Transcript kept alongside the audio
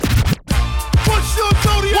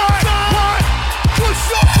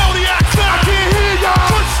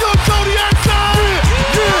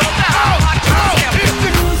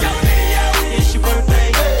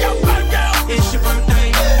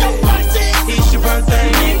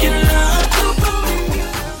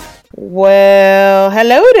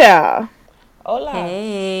Hello there. Hola.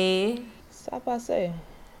 Hey. Stop, I say.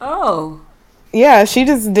 Oh. Yeah, she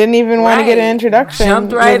just didn't even want to get an introduction.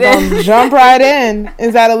 Jumped right in. Jump right in.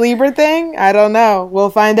 Is that a Libra thing? I don't know. We'll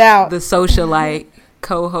find out. The socialite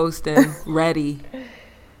co-hosting ready.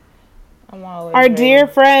 I'm always Our ready. dear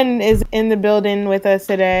friend is in the building with us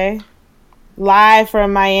today. Live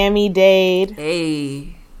from Miami-Dade.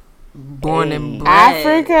 Hey. Born and bred.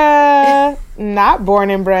 Africa. Not born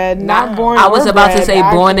and bred. Not born I was or about bred, to say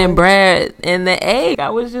actually. born and bred in the egg. I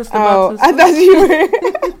was just about to I thought you were...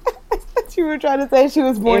 You were trying to say she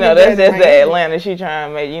was born. That's just the Atlanta. She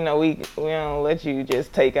trying to make. We don't let you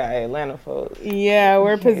just take our Atlanta folks. Yeah,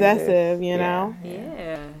 we're possessive. You know.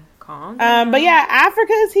 Yeah. Calm down. But yeah,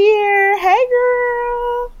 Africa's here. Hey,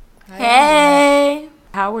 girl. Hey.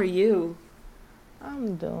 How are you?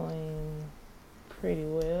 I'm doing pretty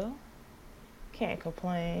well. Can't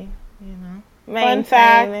complain.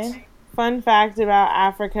 Fun fact about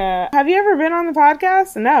Africa. Have you ever been on the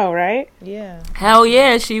podcast? No, right? Yeah. Hell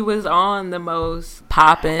yeah, she was on the most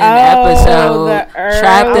poppin' episode,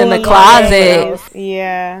 Trapped in the Closet.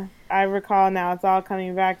 Yeah, I recall now. It's all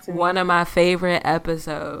coming back to me. One of my favorite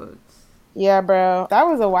episodes. Yeah, bro. That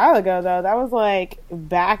was a while ago, though. That was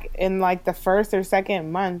back in the first or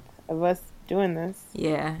second month of us doing this.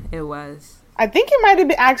 Yeah, it was. I think it might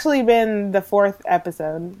have actually been the fourth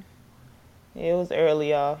episode. It was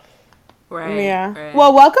early off. Right. Yeah. Right.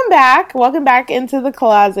 Well, welcome back. Welcome back into the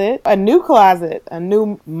closet. A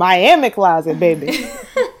new Miami closet, baby.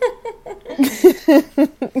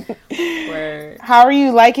 Word. How are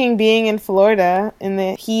you liking being in Florida in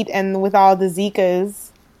the heat and with all the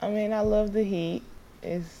Zikas? I love the heat.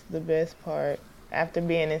 It's the best part. After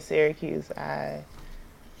being in Syracuse, I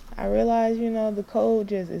realized, the cold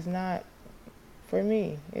just is not for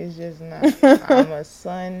me. It's just not. I'm a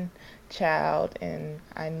sun child and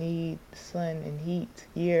I need sun and heat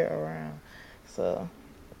year around. So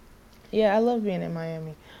yeah, I love being in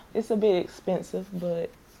Miami. It's a bit expensive, but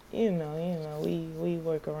we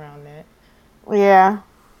work around that. Yeah.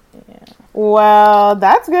 Well,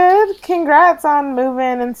 that's good. Congrats on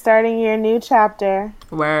moving and starting your new chapter.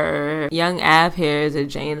 Word. Young Av here is a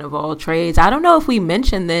Jane of all trades. I don't know if we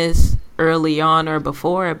mentioned this early on or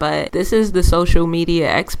before, but this is the social media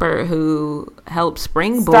expert who helped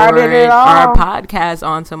springboard our podcast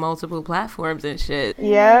onto multiple platforms and shit.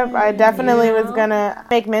 Yep, I definitely was gonna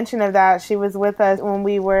make mention of that. She was with us when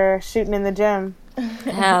we were shooting in the gym.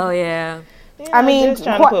 Hell yeah. I'm just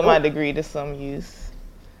trying to put my degree to some use.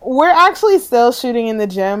 We're actually still shooting in the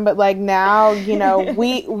gym, but now,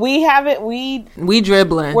 we haven't, we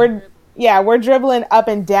dribbling. We're dribbling up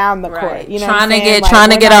and down the court. Trying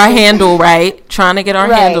to get our handle right. Trying to get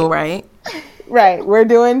our handle right. Right. We're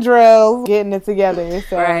doing drills, getting it together.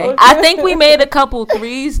 So. Right. I think we made a couple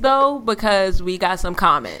threes though because we got some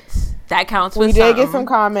comments. That counts for We did get some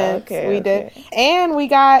comments. We did. And we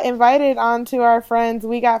got invited onto our friends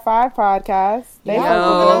We Got 5 podcast. They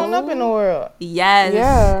blowing up in the world. Yes.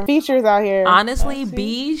 Yeah. Features out here. Honestly,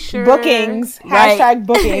 be sure. Bookings. Right. Hashtag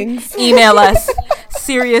bookings. Email us.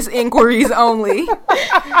 Serious inquiries only.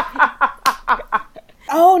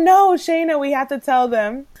 Oh no, Shayna, we have to tell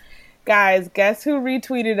them. Guys, guess who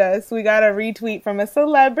retweeted us? We got a retweet from a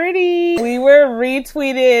celebrity. We were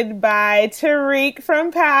retweeted by Tariq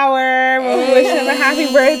from Power. We wish him a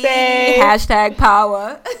happy birthday. Hashtag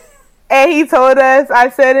power. And he told us, I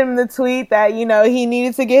sent him the tweet that, he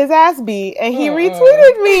needed to get his ass beat. And he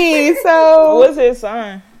retweeted me. So what's his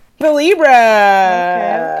sign? The Libra.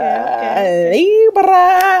 Okay.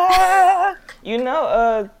 Libra.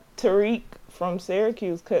 Tariq from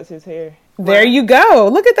Syracuse cuts his hair. There you go.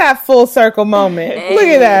 Look at that full circle moment. Hey, look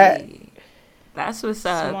at that. That's what's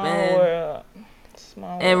up, Small man. world.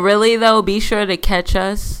 And really, though, be sure to catch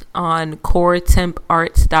us on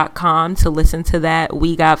coretemparts.com to listen to that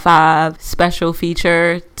We Got 5 special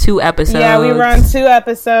feature, 2 episodes. Yeah, we were on 2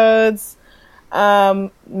 episodes.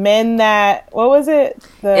 Men that, what was it?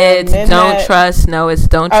 It's Don't Trust a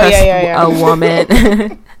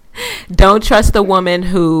woman. Don't trust a woman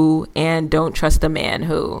who, and don't trust a man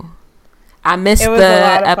who. I missed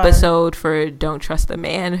the episode for Don't Trust a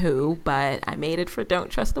Man Who, but I made it for Don't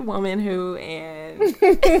Trust a Woman Who, and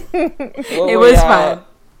it was fun.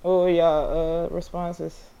 What were y'all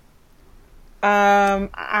responses?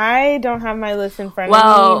 I don't have my list in front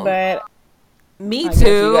of me, but... Me I too. Guess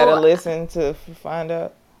you gotta listen to find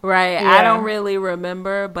out. Right. Yeah. I don't really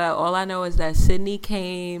remember, but all I know is that Sydney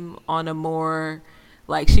came on a more,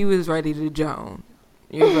 she was ready to Joan.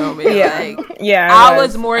 You feel me? Yeah. I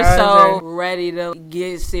was more so ready to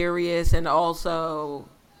get serious and also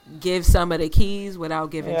give some of the keys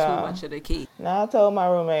without giving too much of the key. Now I told my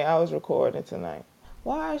roommate I was recording tonight.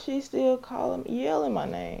 why is she still yelling my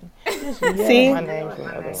name? Just yelling my name from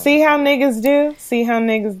the other one. See how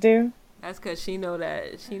niggas do? That's because she know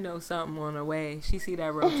something on the way. She see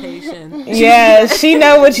that rotation. Yeah, she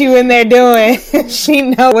know what you in there doing. She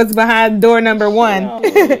know what's behind door number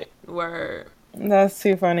 1. Word. That's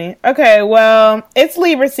too funny. Okay, well, it's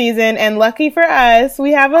Libra season, and lucky for us,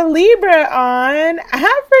 we have a Libra on.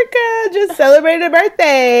 Africa just celebrated a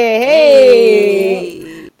birthday.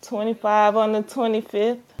 Hey! 25 on the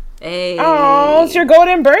 25th. Hey. Oh, it's your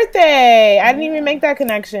golden birthday. I didn't even make that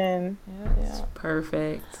connection. Yeah.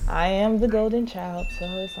 Perfect. I am the golden child, so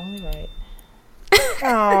it's only right.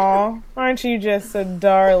 Oh, aren't you just a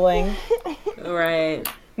darling? Right.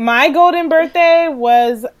 My golden birthday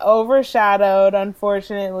was overshadowed,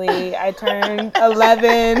 unfortunately. I turned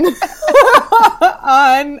 11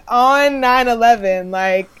 on 9/11.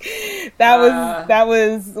 Like that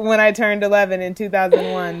was when I turned 11 in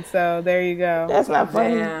 2001. So there you go. That's not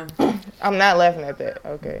funny. Damn. I'm not laughing at that.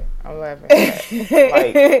 Okay, I'm laughing at that.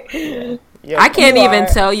 Like, I can't even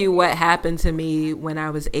tell you what happened to me when I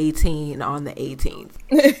was 18 on the 18th.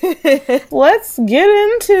 Let's get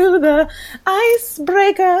into the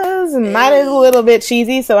icebreakers. Mine is a little bit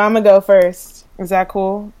cheesy, so I'm going to go first. Is that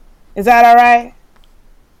cool? Is that all right?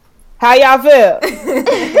 How y'all feel?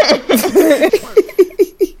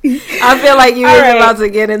 I feel like you were about to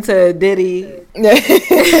get into a ditty.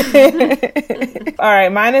 All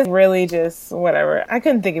right, mine is really just whatever. I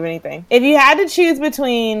couldn't think of anything. If you had to choose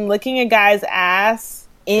between licking a guy's ass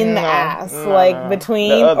in the ass, like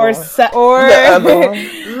between or let her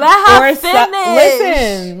finish.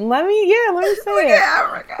 Listen, let me say it.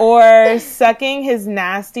 Or sucking his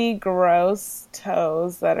nasty, gross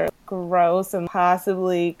toes that are gross and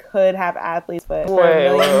possibly could have athlete's foot for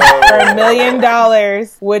 $1 million.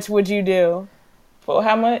 Which would you do? For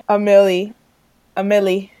how much? A milli.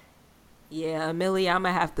 Yeah, a milli. I'm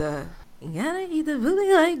gonna have to. You gotta eat the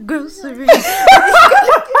booty like groceries.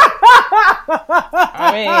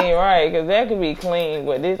 I mean, right, because that could be clean,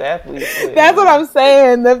 but this athlete foot. That's what I'm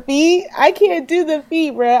saying. The feet, I can't do the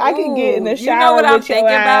feet, bro. I can get in the shower. You know what I'm thinking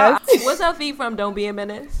about? What's her feet from? Don't Be a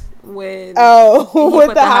Menace. When with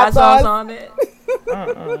put the hot sauce on it.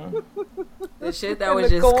 The shit that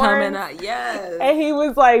was just coming out. Yes. And he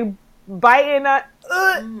was like biting up.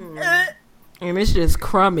 And it's just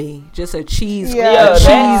crummy, just a cheese,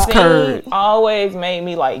 cheese curd. Always made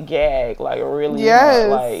me like gag, like really.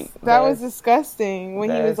 Yes, that was disgusting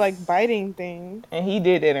when he was like biting things. And he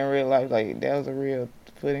did that in real life, like that was a real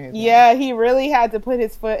foot in his mouth. Yeah, he really had to put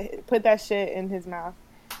that shit in his mouth.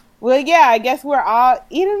 Well, yeah, I guess we're all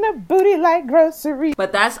eating the booty like groceries.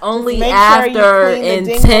 But that's only after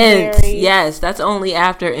intense. Yes, that's only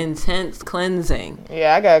after intense cleansing.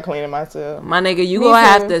 Yeah, I gotta clean it myself. My nigga, you gonna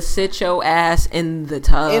have to sit your ass in the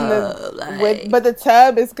tub. But the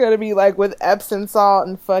tub is gonna be like with Epsom salt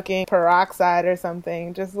and fucking peroxide or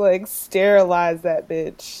something. Just like sterilize that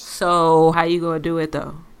bitch. So how you gonna do it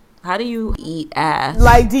though? How do you eat ass?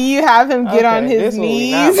 Like, do you have him get on his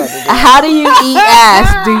knees? How do you eat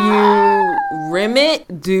ass? Do you rim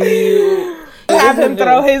it? Do you have him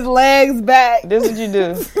throw his legs back? This is what you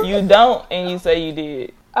do. You don't, and you say you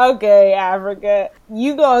did. Okay, Africa.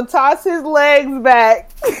 You gonna toss his legs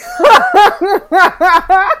back.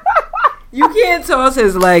 You can't toss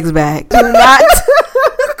his legs back. Do not.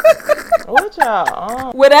 What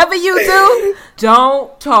y'all? Whatever you do,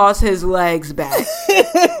 don't toss his legs back.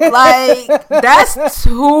 Like, that's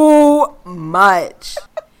too much.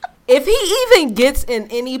 If he even gets in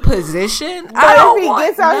any position, I don't if he want,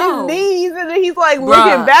 gets on no. his knees and then he's like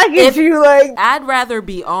looking back at you like, I'd rather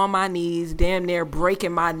be on my knees, damn near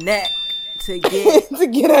breaking my neck to get to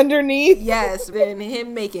get underneath. Yes, than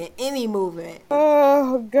him making any movement.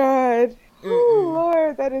 Oh God. Oh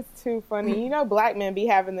Lord, that is too funny. You know, black men be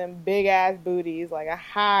having them big ass booties, like a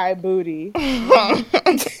high booty.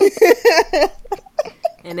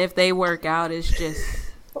 And if they work out, it's just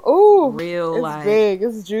real, it's like big,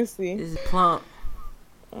 it's juicy, it's plump.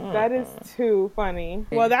 That is too funny.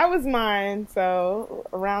 Well, that was mine. So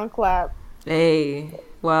a round clap. Hey,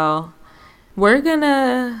 well, we're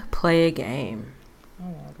gonna play a game. Oh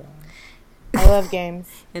my God. I love games.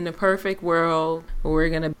 In the perfect world, we're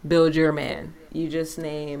gonna build your man. You just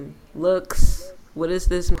name looks. What does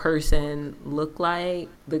this person look like?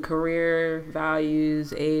 The career,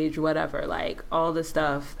 values, age, whatever. Like all the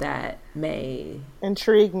stuff that may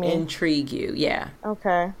intrigue you. Yeah.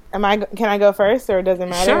 Okay. Can I go first, or does it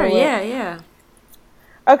matter? Sure. Yeah.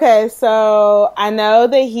 Okay, so I know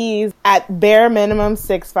that he's at bare minimum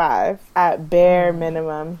 6'5". At bare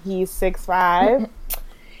minimum, he's 6'5".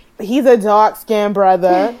 he's a dark-skinned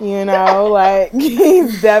brother, you know, like,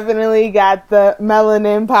 he's definitely got the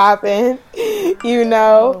melanin popping, you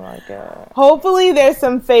know. Oh, my God. Hopefully there's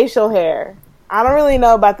some facial hair. I don't really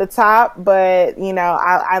know about the top, but, you know,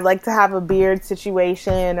 I like to have a beard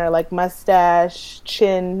situation or, like, mustache,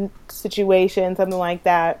 chin situation, something like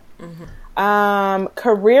that. Mm-hmm.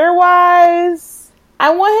 Career-wise, I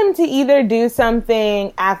want him to either do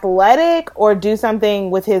something athletic or do something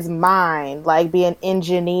with his mind, like be an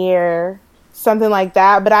engineer, something like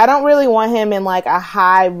that. But I don't really want him in like a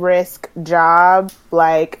high risk job,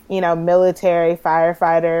 like, you know, military,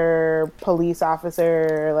 firefighter, police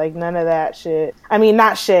officer, like none of that shit. I mean,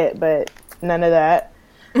 not shit, but none of that.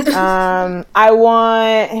 I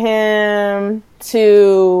want him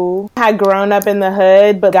to have grown up in the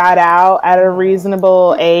hood but got out at a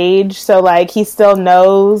reasonable age, so like he still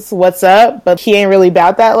knows what's up, but he ain't really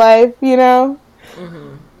about that life, you know.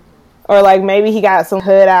 Mm-hmm. Or like maybe he got some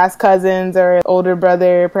hood ass cousins or older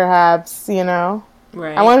brother, perhaps, you know.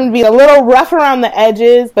 Right. I want him to be a little rough around the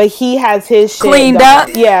edges, but he has his shit cleaned up.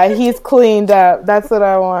 Yeah, he's cleaned up. That's what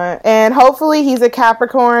I want. And hopefully he's a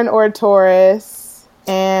Capricorn or a Taurus.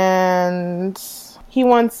 And he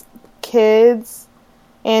wants kids,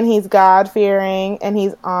 and he's God-fearing, and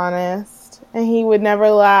he's honest, and he would never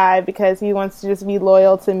lie because he wants to just be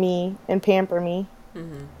loyal to me and pamper me.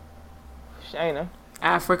 Mm-hmm. Shayna.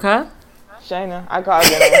 Africa. Shayna, I called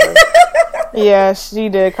your name first. Yeah, she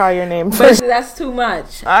did call your name first. But that's too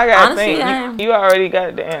much. I gotta think. You already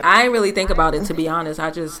got the answer. I didn't really think about it, to be honest.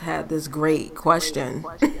 I just had this great question.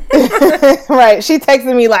 Right. She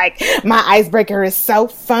texted me like, my icebreaker is so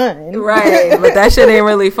fun. Right. But that shit ain't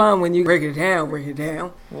really fun when you break it down.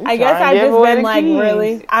 I guess I just been like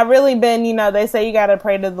I really been, you know, they say you gotta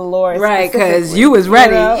pray to the Lord. Right, because you was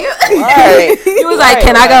ready. You know? Right. You was like,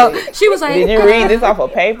 can I go? She was like, did you read this off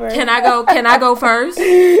of paper? Can I go first?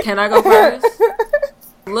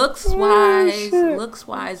 Looks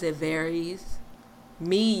wise, it varies.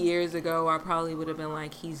 Me years ago, I probably would have been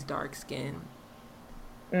like, he's dark skinned.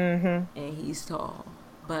 Mm-hmm. And he's tall.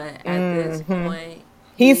 But at this point,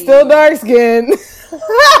 he's still dark skinned.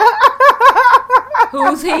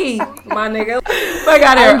 Who's he, my nigga? Fuck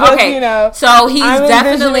out here. Just, okay, you know, so he's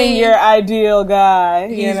definitely your ideal guy.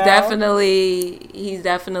 He's definitely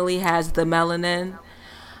has the melanin.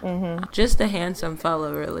 Mm-hmm. Just a handsome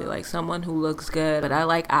fella, really, like someone who looks good. But I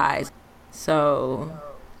like eyes, so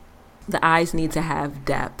the eyes need to have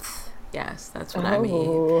depth. Yes, that's what I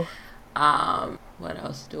mean. What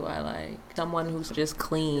else do I like? Someone who's just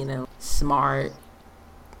clean and smart.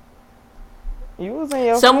 You was in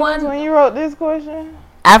your feelings when you wrote this question?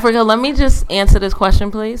 Africa, let me just answer this question,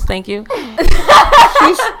 please. Thank you.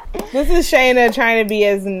 This is Shayna trying to be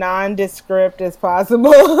as nondescript as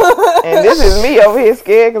possible. And this is me over here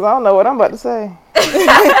scared because I don't know what I'm about to say.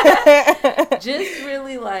 Just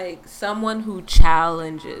really like someone who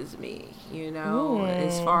challenges me, you know,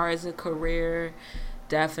 as far as a career.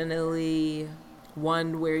 Definitely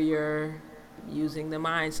one where you're using the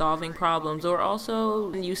mind, solving problems, or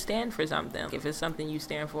also you stand for something. If it's something you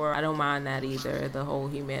stand for, I don't mind that either, the whole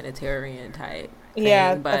humanitarian type thing.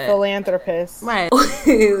 Yeah, but a philanthropist. Right.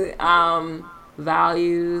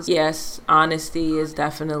 Values, yes, honesty is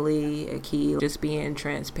definitely a key. Just being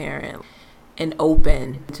transparent and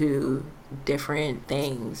open to different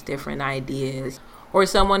things, different ideas, or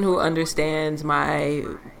someone who understands my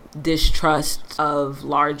distrust of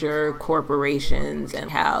larger corporations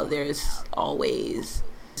and how there's always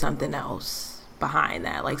something else behind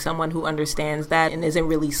that, like someone who understands that and isn't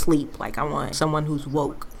really sleep. Like I want someone who's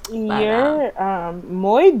woke. You're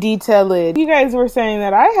muy detailed. You guys were saying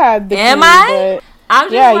that I had the am key, I? I'm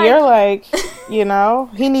just yeah, you're like, you know,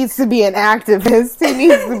 he needs to be an activist. He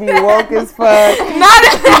needs to be woke as fuck. He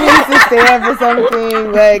needs to stand for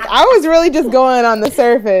something. Like, I was really just going on the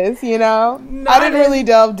surface, you know? I didn't really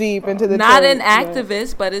delve deep into the Not an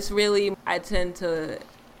activist, but it's really, I tend to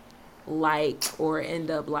like or end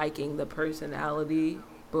up liking the personality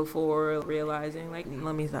before realizing, like,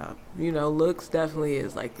 let me stop. You know, looks definitely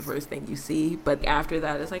is like the first thing you see. But after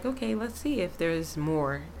that, it's like, okay, let's see if there's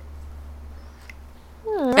more.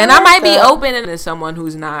 And I might be open to someone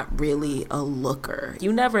who's not really a looker.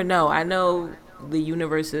 You never know. I know the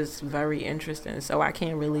universe is very interesting, so I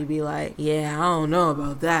can't really be like, yeah, I don't know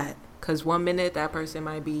about that. Because one minute that person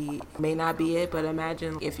may not be it, but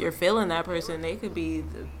imagine if you're feeling that person, they could be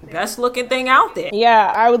the best looking thing out there.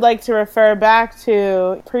 Yeah, I would like to refer back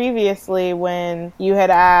to previously when you had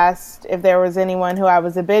asked if there was anyone who I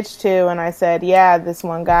was a bitch to, and I said, yeah, this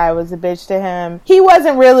one guy was a bitch to him. He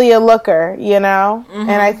wasn't really a looker, you know? Mm-hmm.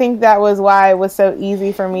 And I think that was why it was so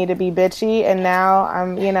easy for me to be bitchy, and now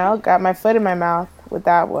I'm, you know, got my foot in my mouth. with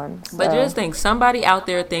that one. So. But just think, somebody out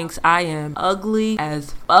there thinks I am ugly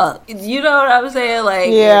as fuck. You know what I'm saying? Like,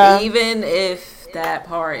 even if that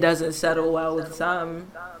part doesn't settle well with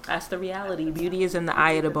some, that's the reality. Beauty is in the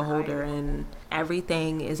eye of the beholder, and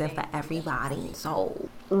everything isn't for everybody. So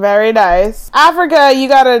very nice. Africa, you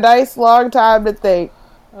got a nice long time to think.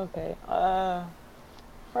 Okay.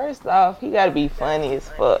 First off, he gotta be funny as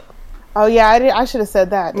fuck. Oh yeah, I should have said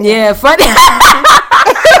that. Yeah, funny.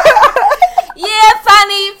 Yeah,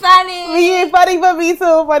 funny. Yeah, funny for me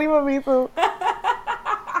too. Funny for me too.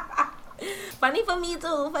 Funny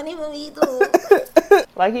for me too.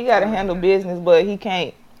 Like, he gotta handle business, but he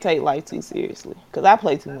can't take life too seriously. Cause I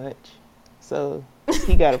play too much, so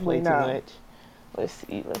he gotta play too much. Let's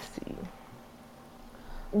see.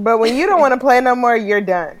 But when you don't want to play no more, you're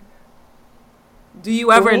done. Do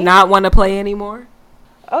you ever not want to play anymore?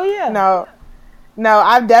 Oh yeah. No,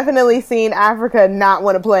 I've definitely seen Africa not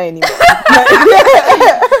want to play anymore.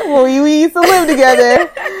 When we used to live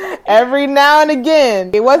together, every now and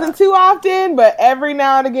again, it wasn't too often, but every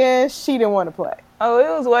now and again, she didn't want to play. Oh, it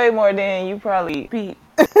was way more than you probably peep.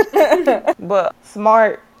 But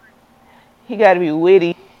smart, he got to be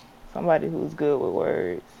witty, somebody who's good with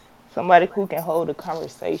words, somebody who can hold a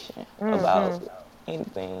conversation about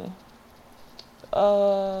anything.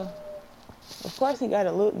 Of course, he got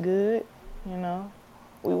to look good, you know.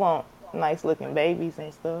 We want nice looking babies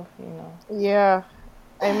and stuff, you know. Yeah.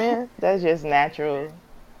 Amen. That's just natural.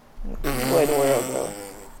 Where the world goes.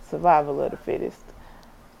 Survival of the fittest.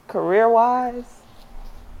 Career-wise,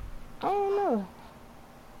 I don't know.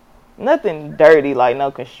 Nothing dirty like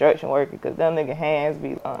no construction worker, because them nigga hands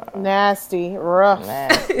be nasty, rough.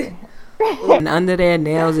 Nasty. And under their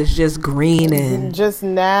nails is just green and just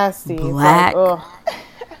nasty. Black. Like,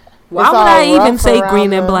 why would I even say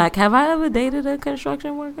green and black? Have I ever dated a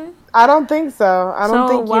construction worker? I don't think so. I don't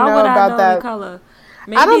think you know about that. The color?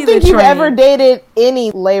 I don't think you've ever dated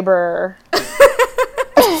any laborer.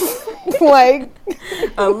 Like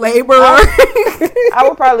a laborer. I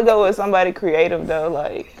would probably go with somebody creative though,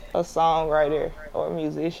 like a songwriter or a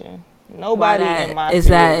musician. Nobody in my is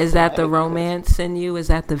that the romance in you? Is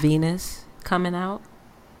that the Venus coming out?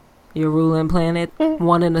 Your ruling planet,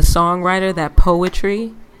 wanting a songwriter, that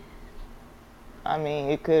poetry. I mean,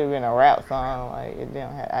 it could have been a rap song. Like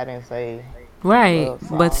I didn't say right,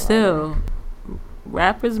 but still,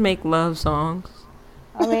 rappers make love songs.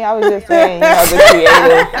 I mean, I was just saying, you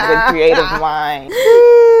know, the creative mind,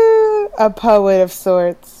 a poet of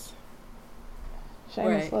sorts.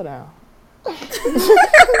 Shane, slow down.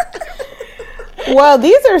 Well,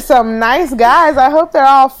 these are some nice guys. I hope they're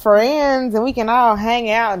all friends and we can all hang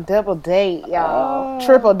out and double date, y'all.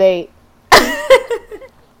 Triple date.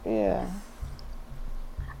 Yeah.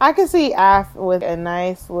 I can see Af with a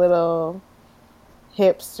nice little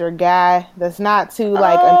hipster guy that's not too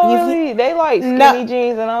like really? They like skinny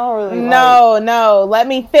jeans and I don't really No, let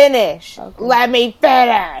me finish. Okay. Let me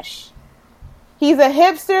finish. He's a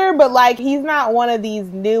hipster, but like he's not one of these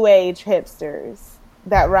new age hipsters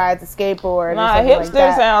that rides a skateboard. Nah, hipster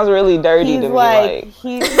like sounds really dirty to me.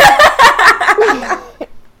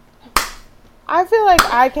 I feel like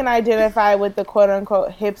I can identify with the quote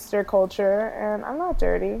unquote hipster culture, and I'm not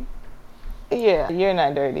dirty. Yeah, you're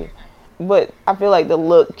not dirty. But I feel like the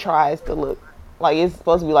look tries to look like it's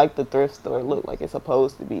supposed to be like the thrift store look, like it's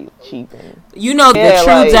supposed to be cheap and the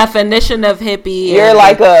true definition of hippie. You're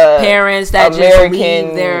like a parents that American just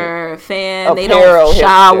leave their fan. They don't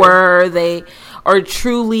shower. Hipster. They are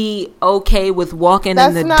truly okay with walking in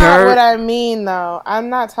the dirt. That's not what I mean, though. I'm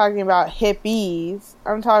not talking about hippies.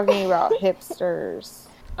 I'm talking about hipsters.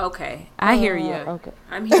 Okay, I hear you. Okay,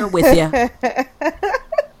 I'm here with you.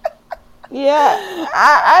 Yeah,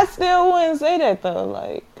 I still wouldn't say that though.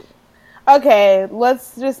 Like, okay,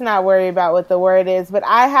 let's just not worry about what the word is. But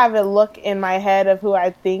I have a look in my head of who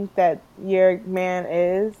I think that your man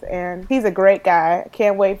is, and he's a great guy. I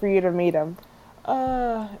can't wait for you to meet him.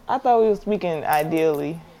 I thought we were speaking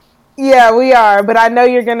ideally. Yeah, we are, but I know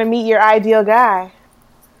you're gonna meet your ideal guy.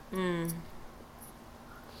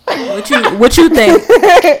 What you think?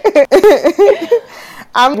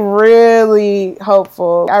 I'm really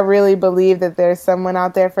hopeful. I really believe that there's someone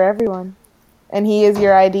out there for everyone, and he is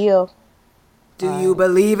your ideal. Do you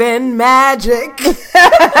believe in magic?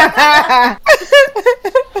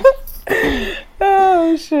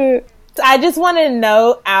 Oh shit. I just want to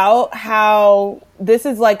note out how this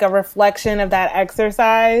is like a reflection of that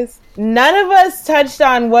exercise. None of us touched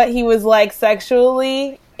on what he was like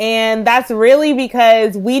sexually, and that's really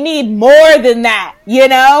because we need more than that, you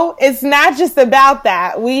know? It's not just about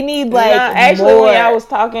that. We need like actually more. When I was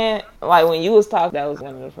talking, like when you was talking, that was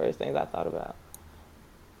one of the first things I thought about.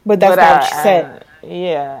 But that's not what you said.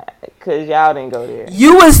 Yeah, because y'all didn't go there.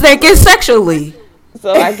 You was thinking sexually.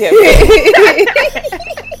 So I kept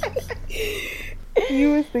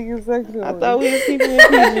You was thinking sexually. I thought we was keeping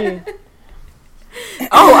it PG.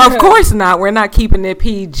 Oh, of course not. We're not keeping it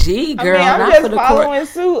PG, girl. I mean, I'm not just for the following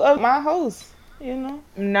suit of my host, you know?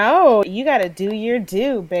 No, you gotta do your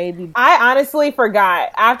due, baby. I honestly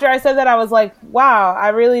forgot. After I said that, I was like, wow, I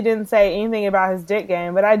really didn't say anything about his dick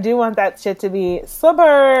game, but I do want that shit to be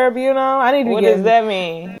superb, you know? I need to What get does that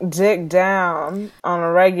mean? dick down on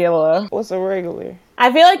a regular. What's a regular?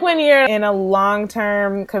 I feel like when you're in a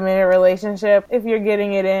long-term committed relationship, if you're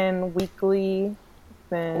getting it in weekly,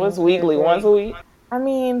 then... What's weekly? Once a week? I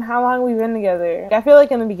mean, how long have we been together? I feel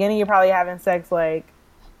like in the beginning you're probably having sex like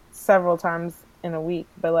several times in a week,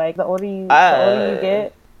 but like the older you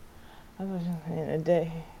get, I was in a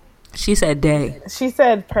day. She said day. She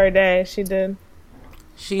said per day. She did.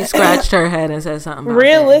 She scratched her head and said something about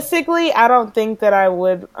realistically, day. I don't think that I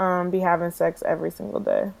would be having sex every single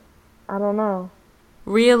day. I don't know.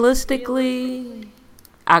 Realistically,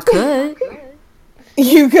 I could.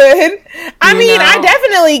 You could? I mean, I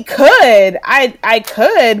definitely could. I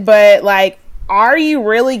could, but like, are you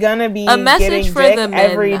really gonna be a message getting for dick the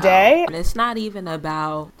men every day? And it's not even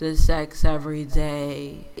about the sex every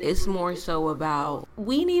day. It's more so about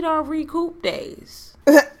we need our recoup days.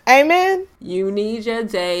 Amen. You need your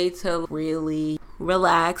day to really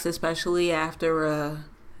relax, especially after a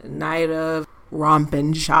night of romp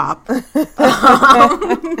and shop.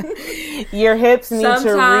 Your hips need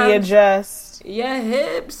to readjust. Your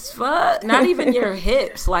hips, fuck. Not even your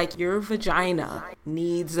hips, like your vagina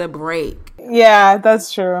needs a break. Yeah,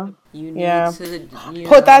 that's true. You need to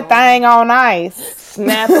put that thing on ice.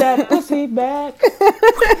 Snap that pussy back.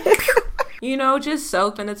 You know, just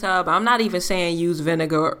soak in the tub. I'm not even saying use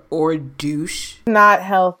vinegar or douche. Not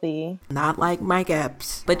healthy. Not like Mike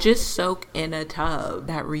Epps. But just soak in a tub.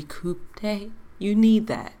 That recoup day, you need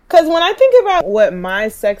that. Because when I think about what my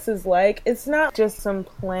sex is like, it's not just some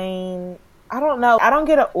plain... I don't know. I don't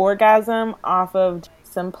get an orgasm off of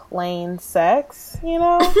some plain sex, you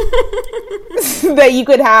know? That you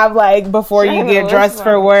could have, like, before you get dressed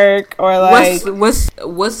for work or, like...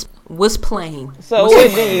 What's plain? So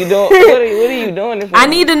what are you doing? What are you doing? I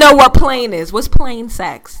need to know what plain is. What's plain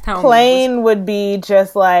sex? Tell me. Plain would be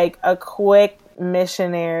just like a quick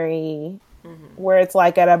missionary, where it's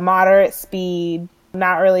like at a moderate speed,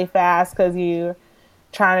 not really fast because you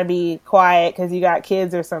trying to be quiet because you got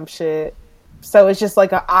kids or some shit. So it's just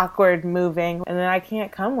like an awkward moving, and then I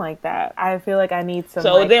can't come like that. I feel like I need some.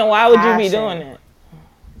 So then why would you be doing it?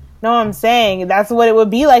 No, I'm saying that's what it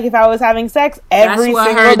would be like if I was having sex every single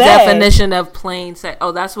day. That's what her definition of plain sex.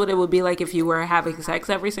 Oh, that's what it would be like if you were having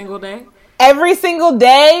sex every single day? Every single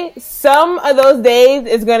day, some of those days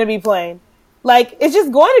is going to be plain. Like, it's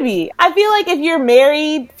just going to be. I feel like if you're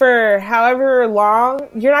married for however long,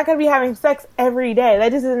 you're not going to be having sex every day.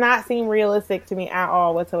 That just does not seem realistic to me at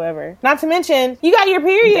all whatsoever. Not to mention, you got your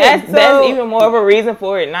period. That's even more of a reason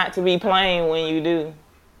for it not to be plain when you do.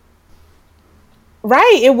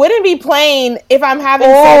 Right. It wouldn't be plain if I'm having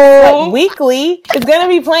sex like weekly. It's going to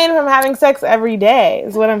be plain if I'm having sex every day,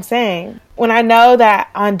 is what I'm saying. When I know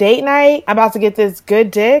that on date night, I'm about to get this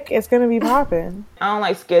good dick, it's going to be popping. I don't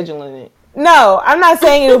like scheduling it. No, I'm not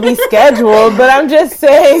saying it will be scheduled, but I'm just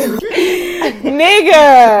saying,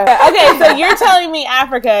 nigga. Okay, so you're telling me,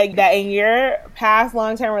 Africa, that in your past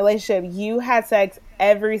long-term relationship, you had sex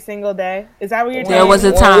every single day? Is that what you're telling me? There was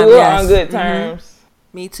a time, we were yes. on good terms.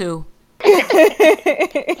 Me too.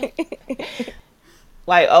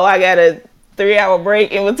 Like, I got a 3-hour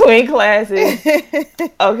break in between classes.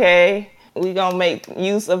 Okay, we gonna make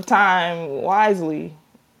use of time wisely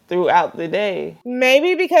throughout the day.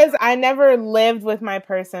 Maybe because I never lived with my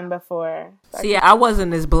person before. See, I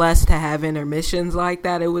wasn't as blessed to have intermissions like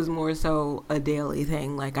that. It was more so a daily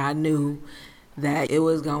thing. Like, I knew that it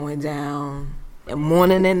was going down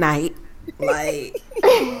morning and night. Like,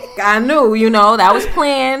 I knew, that was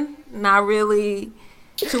planned. Not really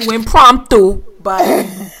too impromptu, but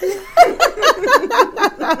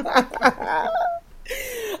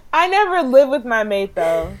I never lived with my mate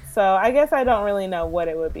though, so I guess I don't really know what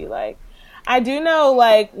it would be like. I do know,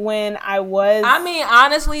 like, when I was... I mean,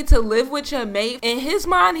 honestly, to live with your mate, in his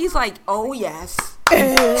mind, he's like, oh, yes.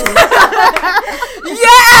 Yes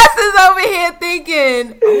is over here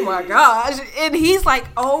thinking, oh, my gosh. And he's like,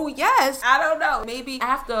 oh, yes. I don't know. Maybe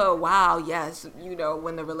after a while, yes,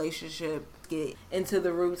 when the relationship get into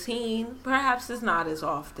the routine, perhaps it's not as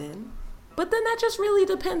often. But then that just really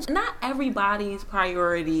depends. Not everybody's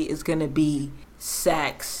priority is going to be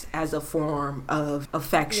sex as a form of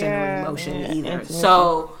affection or emotion either.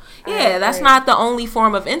 So Yeah, that's not the only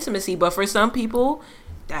form of intimacy, but for some people,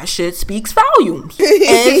 that shit speaks volumes.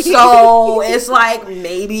 And so it's like,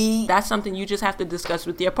 maybe that's something you just have to discuss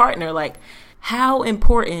with your partner. Like, how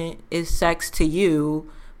important is sex to you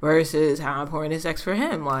versus how important is sex for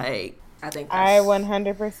him? Like, I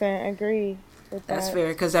 100% agree with that's that. fair,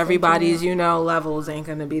 because everybody's, levels ain't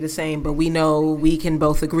going to be the same. But we know we can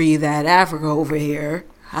both agree that Africa over here.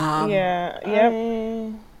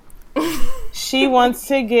 She wants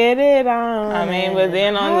to get it on. I mean, but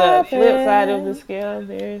then on the flip side of the scale,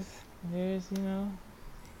 there's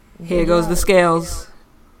here goes the scales.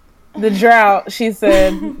 The drought, she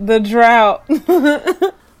said. The drought.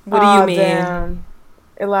 What do you mean? Damn.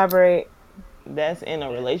 Elaborate. That's in a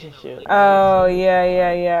relationship. Oh,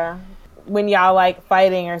 yeah. When y'all like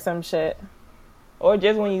fighting or some shit. Or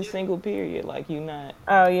just when you single, period. Like, you not.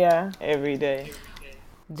 Oh, yeah. Every day.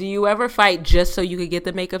 Do you ever fight just so you could get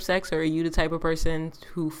the makeup sex, or are you the type of person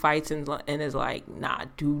who fights and is like, nah,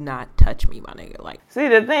 do not touch me, my nigga? Like, see,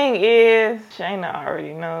 the thing is, Shayna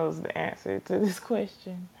already knows the answer to this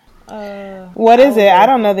question. What is it? I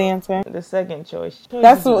don't know the answer. The second choice.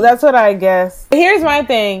 That's what I guess. Here's my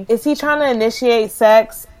thing. Is he trying to initiate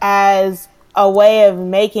sex as a way of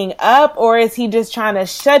making up, or is he just trying to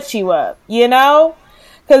shut you up? You know?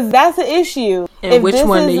 Because that's the issue. And if which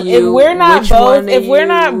one are you? If we're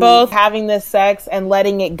not both having this sex and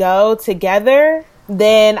letting it go together,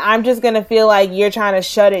 then I'm just going to feel like you're trying to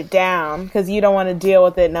shut it down because you don't want to deal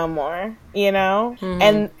with it no more, you know? Mm-hmm.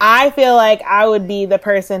 And I feel like I would be the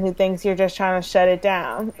person who thinks you're just trying to shut it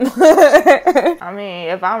down. I mean,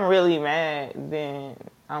 if I'm really mad, then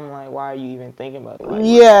I'm like, why are you even thinking about it? Like,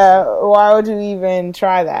 yeah, why would you even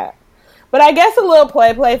try that? But I guess a little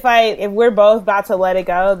play fight, if we're both about to let it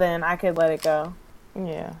go, then I could let it go.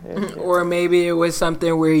 Yeah. Or maybe it was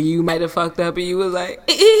something where you might have fucked up and you was like,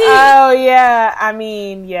 oh, yeah. I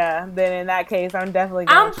mean, yeah. Then in that case, I'm definitely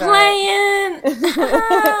going to playing.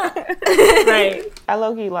 Right. I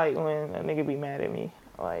low-key like when a nigga be mad at me.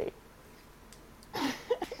 Like.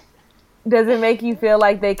 Does it make you feel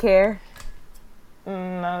like they care?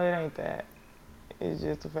 No, it ain't that. It's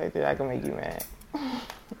just the fact that I can make you mad.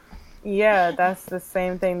 Yeah, that's the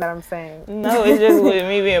same thing that I'm saying. No, it's just with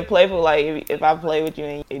me being playful. Like, if I play with you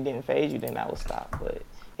and it didn't faze you, then I would stop. But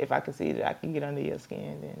if I can see that I can get under your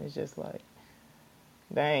skin, then it's just like,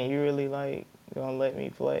 dang, you really, like, gonna let me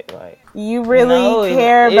play? Like, you really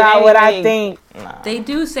care about what I think. Nah. They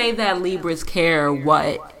do say that Libras care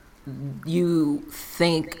what you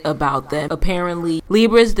think about them. Apparently,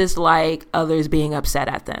 Libras dislike others being upset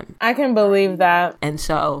at them. I can believe that. And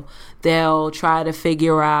so they'll try to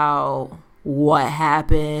figure out what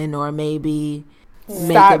happened, or maybe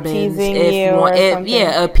stop teasing you or something.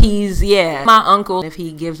 Yeah, appease. Yeah, my uncle, if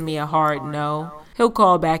he gives me a hard no, he'll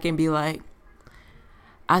call back and be like,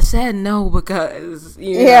 I said no because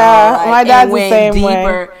you know, like, my dad's the same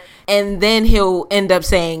way. And then he'll end up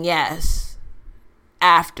saying yes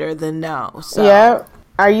after the no. So, yeah.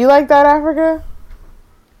 Are you like that, Africa?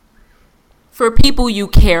 For people you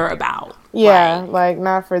care about. Yeah, like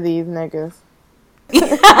not for these niggas.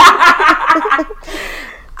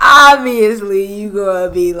 Obviously, you gonna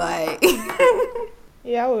be like.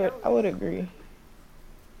 Yeah, I would agree.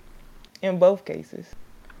 In both cases.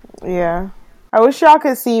 Yeah. I wish y'all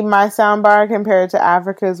could see my soundbar compared to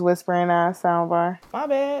Africa's whispering ass soundbar. My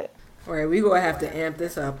bad. All right, we gonna have to amp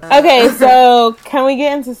this up. Okay, so can we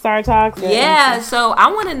get into Star Talk? Yeah, so I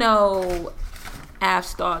want to know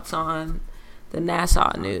Af's thoughts on the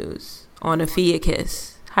NASA news on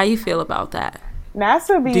Ophiuchus. How you feel about that?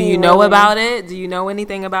 NASA be. Do you know about it? Do you know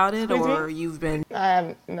anything about it, or you've been? I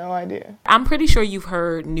have no idea. I'm pretty sure you've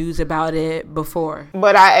heard news about it before.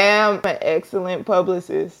 But I am an excellent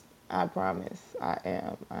publicist. I promise. I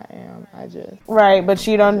am. I just. Right, but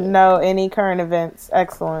you don't know any current events.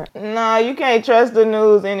 Excellent. Nah, you can't trust the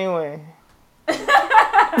news anyway.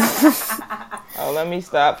 Oh, let me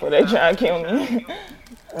stop before they try to kill me.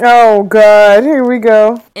 Oh, God. Here we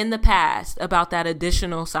go. In the past, about that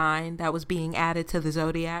additional sign that was being added to the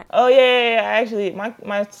zodiac. Oh, yeah. Actually, my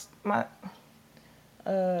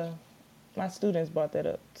students brought that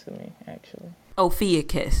up to me, actually.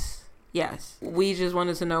 Ophiuchus. Yes. We just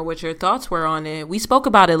wanted to know what your thoughts were on it. We spoke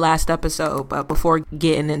about it last episode, but before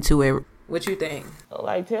getting into it, what you think?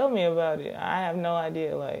 Like, tell me about it. I have no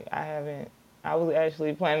idea. Like, I was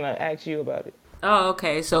actually planning to ask you about it. Oh,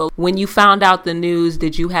 okay. So when you found out the news,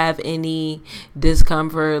 did you have any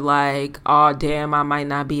discomfort like, oh, damn, I might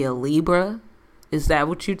not be a Libra? Is that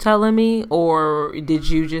what you telling me? Or did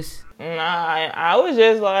you just... Nah, I was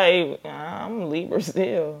just like, I'm Libra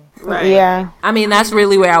still. Right. Yeah. I mean, that's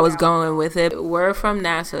really where I was going with it. Word from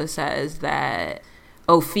NASA says that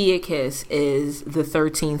Ophiuchus is the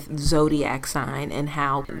 13th zodiac sign, and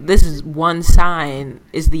how this is one sign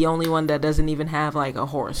is the only one that doesn't even have like a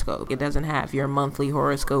horoscope. It doesn't have your monthly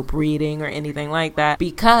horoscope reading or anything like that,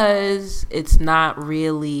 because it's not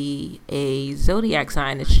really a zodiac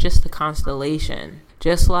sign. It's just a constellation.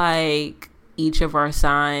 Just like each of our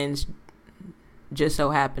signs just so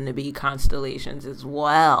happen to be constellations as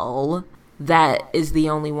well, that is the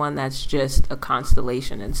only one that's just a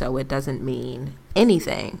constellation, and so it doesn't mean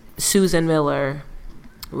anything. Susan Miller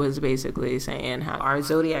was basically saying how our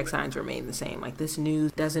zodiac signs remain the same. Like, this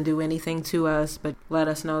news doesn't do anything to us, but let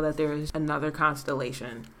us know that there's another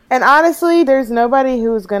constellation. And honestly, there's nobody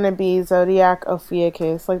who's going to be zodiac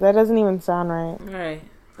Ophiuchus. Like, that doesn't even sound right. Right.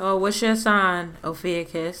 Oh, what's your sign,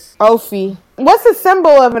 Ophiuchus? Ophi. What's the symbol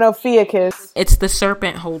of an Ophiuchus? It's the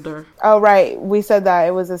serpent holder. Oh, right. We said that.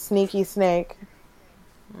 It was a sneaky snake.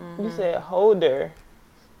 Mm-hmm. You said holder.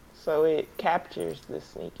 So it captures the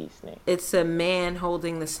sneaky snake. It's a man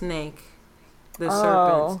holding the snake. The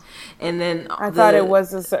serpent. And then I thought it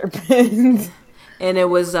was a serpent. And it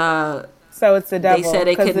was so it's the devil. They said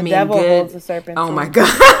it could the mean devil good. Holds a serpent oh too. My God.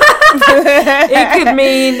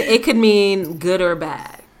 It could mean good or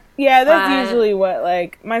bad. Yeah, that's usually what,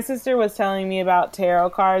 like, my sister was telling me about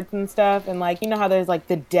tarot cards and stuff, and, like, you know how there's, like,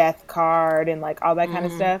 the death card and, like, all that kind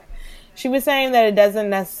of stuff? She was saying that it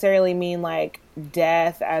doesn't necessarily mean, like,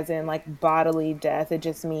 death as in, like, bodily death. It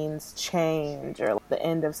just means change or the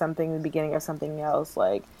end of something, the beginning of something else.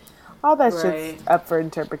 Like, all that shit's up for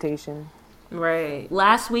interpretation. Right.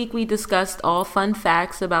 Last week we discussed all fun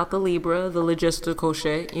facts about the Libra, the logistical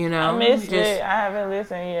shit, you know. I missed it. I haven't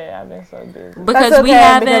listened yet. I've been so busy.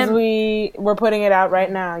 Because we're putting it out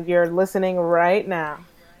right now. You're listening right now.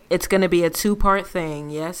 It's going to be a 2-part thing.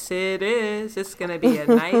 Yes, it is. It's going to be a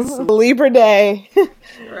nice Libra day.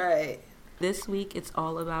 Right. This week it's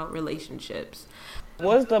all about relationships.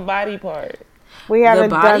 What's the body part? We haven't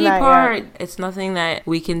the body done that part, yet. It's nothing that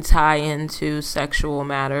we can tie into sexual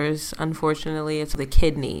matters. Unfortunately, it's the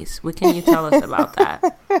kidneys. What can you tell us about that?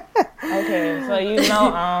 Okay, so you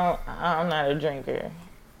know I'm not a drinker.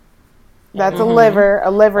 That's a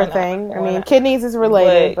liver thing. I mean, kidneys is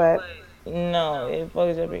related, but... No, it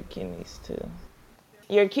fucks up your kidneys too.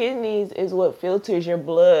 Your kidneys is what filters your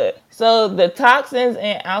blood. So the toxins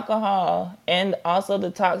in alcohol and also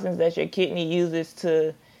the toxins that your kidney uses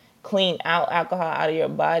to clean out alcohol out of your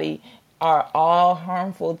body are all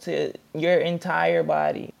harmful to your entire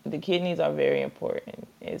body. The kidneys are very important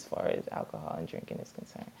as far as alcohol and drinking is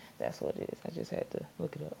concerned. That's what it is. I just had to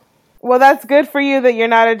look it up. Well, that's good for you that you're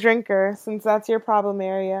not a drinker, since that's your problem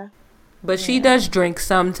area. But she does drink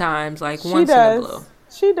sometimes, like once in a blue.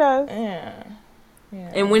 She does. Yeah.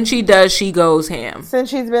 And when she does, she goes ham.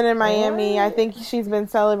 Since she's been in Miami, I think she's been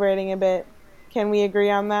celebrating a bit. Can we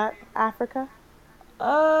agree on that, Africa?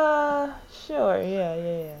 Sure.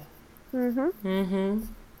 Yeah.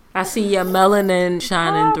 I see your melanin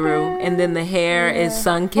shining through, and then the hair is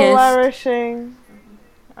sun-kissed. Flourishing.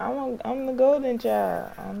 I'm the golden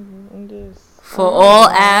child. I'm just... For all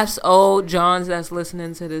ass old Johns that's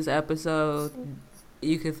listening to this episode,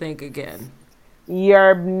 you can think again.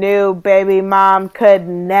 Your new baby mom could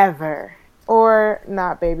never. Or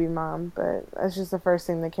not baby mom, but that's just the first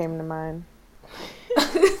thing that came to mind.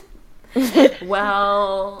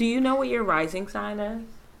 Well, do you know what your rising sign is?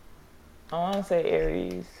 I want to say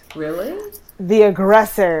Aries. Really? The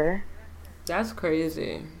aggressor. That's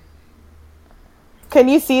crazy. Can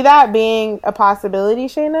you see that being a possibility,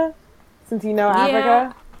 Shayna? Since you know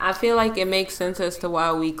Africa? I feel like it makes sense as to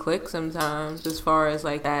why we click sometimes, as far as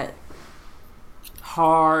like that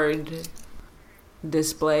hard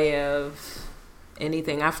display of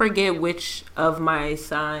anything. I forget which of my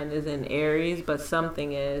sign is in Aries, but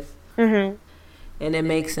something is. And it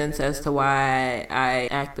makes sense as to why I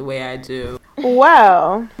act the way I do.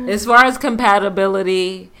 Well, as far as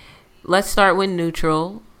compatibility, let's start with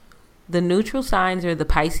neutral. The neutral signs are the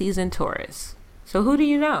Pisces and Taurus. So who do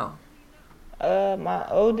you know? My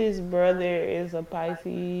oldest brother is a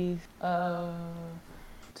Pisces.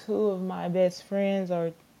 2 of my best friends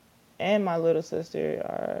and my little sister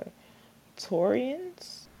are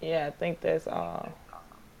Taurians. Yeah, I think that's all.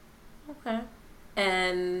 Okay.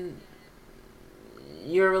 And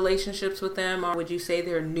your relationships with them, or would you say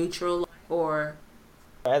they're neutral, or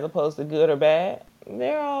as opposed to good or bad?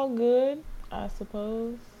 They're all good, I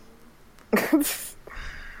suppose.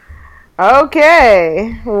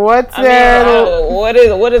 Okay. What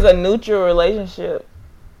is a neutral relationship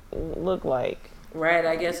look like? Right,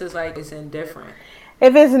 I guess it's indifferent.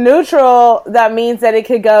 If it's neutral, that means that it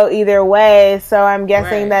could go either way, so I'm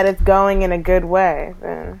guessing that it's going in a good way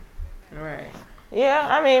then. Right. Yeah,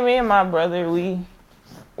 I mean, me and my brother, we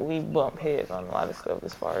we bump heads on a lot of stuff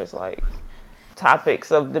as far as like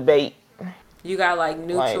topics of debate. You got like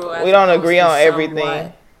neutral. Like, we don't agree on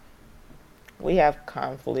everything. We have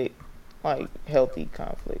conflict, like healthy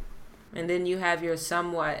conflict. And then you have your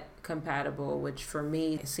somewhat compatible, which for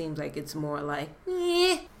me it seems like it's more like,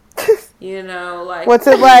 you know, like what's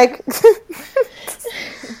it like?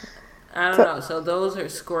 I don't know. So those are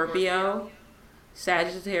Scorpio,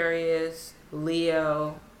 Sagittarius,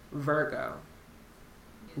 Leo, Virgo.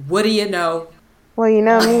 What do you know? Well, you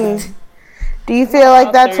know me. Do you feel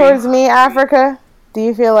like that towards me, Africa? Do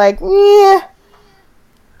you feel like, yeah?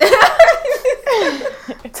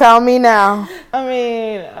 Tell me now. I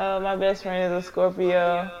mean, my best friend is a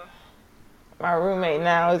Scorpio. My roommate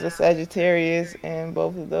now is a Sagittarius, and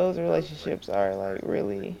both of those relationships are like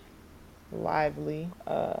really lively.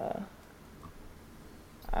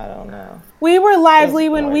 I don't know. We were lively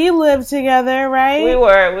when we lived together, right? We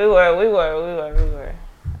were.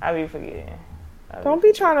 I be forgetting. Don't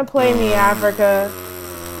be trying to play me, Africa.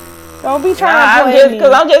 Don't be trying to play me.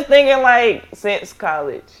 Because I'm just thinking like since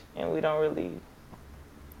college, and we don't really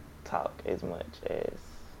talk as much as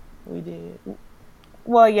we did.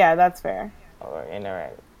 Well, yeah, that's fair. Or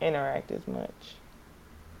interact as much.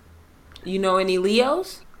 You know any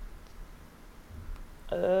Leos?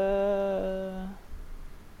 A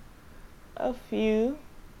few.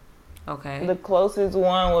 Okay. The closest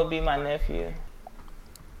one would be my nephew.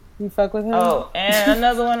 You fuck with him? Oh, and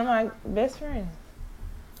another one of my best friends.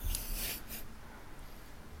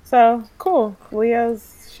 So, cool.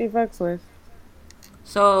 Leos she fucks with.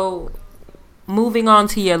 So, moving on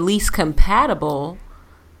to your least compatible,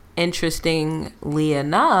 interestingly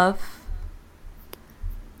enough,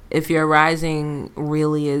 if your rising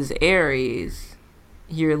really is Aries,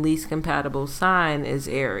 your least compatible sign is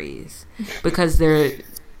Aries because they're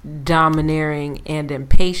domineering and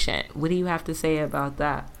impatient. What do you have to say about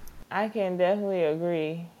that? I can definitely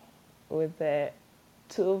agree with that.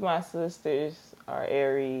 Two of my sisters are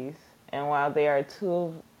Aries, and while they are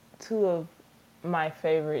two of my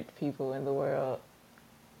favorite people in the world,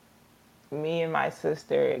 me and my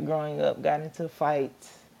sister growing up got into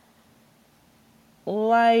fights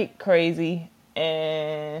like crazy.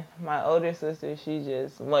 And my older sister, she's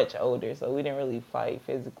just much older, so we didn't really fight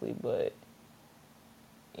physically, but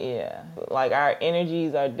yeah. Like our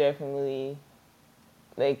energies are definitely,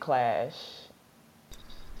 they clash.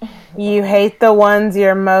 You hate the ones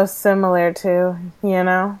you're most similar to, you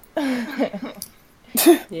know?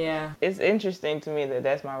 Yeah. It's interesting to me that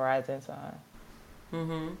that's my rising sign.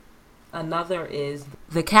 Mm-hmm. Another is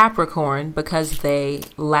the Capricorn because they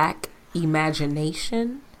lack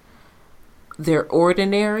imagination. They're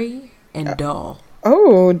ordinary and dull.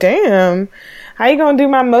 Oh, damn. How you gonna do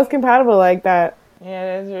my most compatible like that?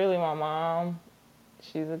 Yeah, that's really my mom.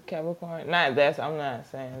 She's a Capricorn. I'm not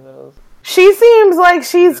saying those. She seems like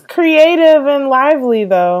she's creative and lively,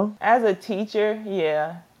 though. As a teacher,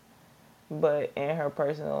 yeah. But in her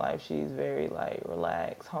personal life, she's very, like,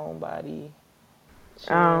 relaxed, homebody.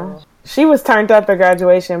 Chill. Oh. She was turned up at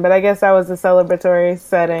graduation, but I guess that was a celebratory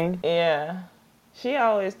setting. Yeah. She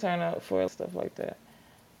always turn up for stuff like that.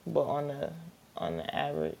 But on the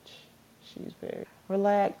average, she's very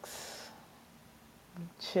relaxed,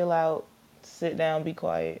 chill out, sit down, be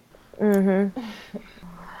quiet. Mm-hmm.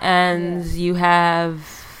 And you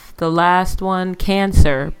have the last one,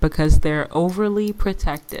 Cancer, because they're overly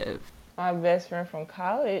protective. My best friend from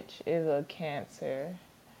college is a Cancer.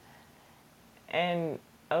 And,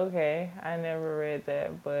 okay, I never read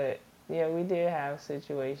that, but, yeah, we did have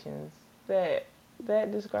situations that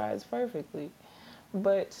describes perfectly.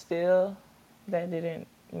 But still, that didn't,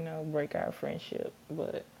 break our friendship.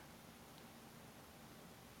 But,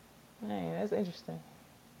 man, that's interesting.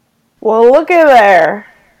 Well, look at there.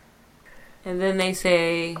 And then they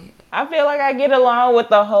say... I feel like I get along with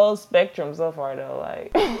the whole spectrum so far, though.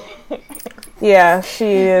 Like, yeah, she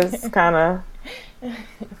is kind of...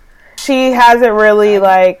 She hasn't really,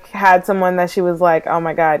 like, had someone that she was like, oh,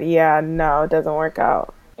 my God, yeah, no, it doesn't work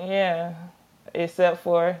out. Yeah. Except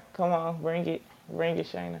for, come on, bring it,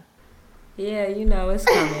 Shayna. Yeah, it's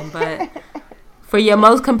coming. But for your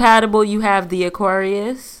most compatible, you have the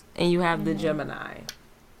Aquarius and you have the Gemini.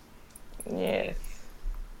 Yes.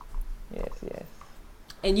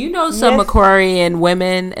 And some Aquarian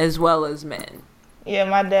women as well as men. Yeah,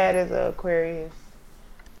 my dad is an Aquarius.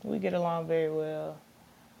 We get along very well.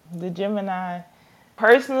 The Gemini,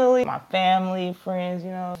 personally, my family, friends,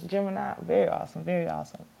 Gemini, very awesome, very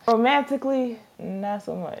awesome. Romantically, not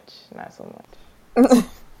so much.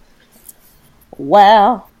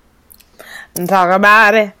 Well, talk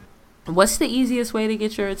about it. What's the easiest way to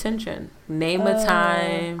get your attention? Name a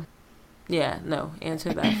time, Yeah, no.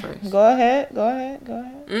 Answer that first. Go ahead.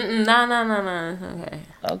 No.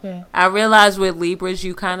 Okay. I realize with Libras,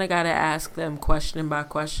 you kind of got to ask them question by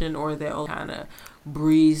question, or they'll kind of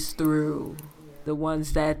breeze through the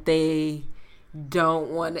ones that they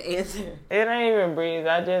don't want to answer. It ain't even breeze.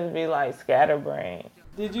 I just be like scatterbrained.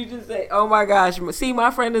 Did you just say, oh my gosh, see, my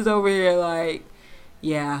friend is over here like,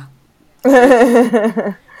 yeah.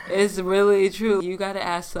 It's really true. You got to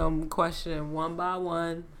ask them question one by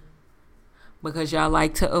one because y'all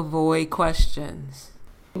like to avoid questions.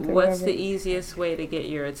 What's the easiest way to get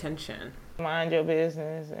your attention? Mind your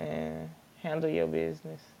business and handle your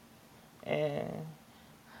business. And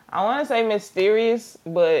I want to say mysterious,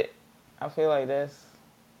 but I feel like that's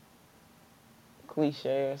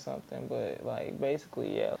cliche or something. But like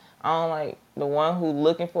basically, yeah. I don't like the one who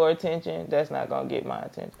looking for attention. That's not gonna get my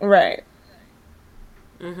attention. Right.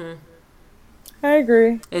 Mhm. I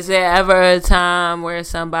agree. Is there ever a time where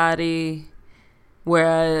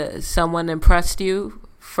someone impressed you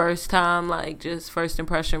first time, like just first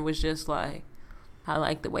impression was just like, I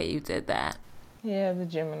like the way you did that? Yeah, the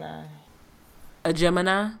Gemini. A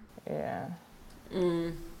Gemini? Yeah.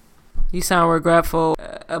 You sound regretful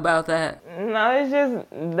about that. No, it's just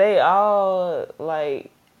they all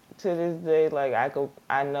like to this day. Like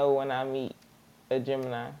I know when I meet a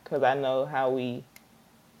Gemini because I know how we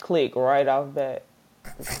click right off bat.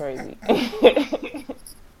 It's crazy.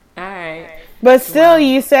 All right. But still,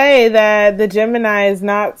 you say that the Gemini is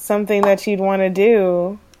not something that you'd want to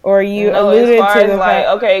do, or you alluded to the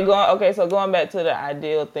like so going back to the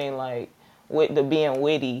ideal thing, like with the being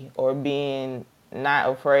witty or being not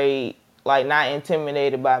afraid, like not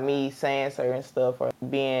intimidated by me saying certain stuff or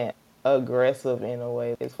being aggressive in a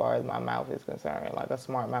way as far as my mouth is concerned, like a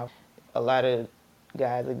smart mouth. A lot of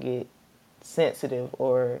guys will get sensitive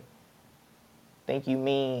or think you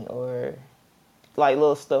mean or like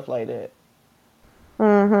little stuff like that.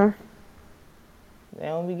 Mm-hmm. They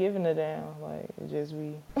don't be giving a damn. Like, it just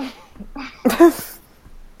be...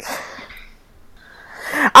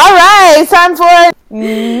 All right, it's time for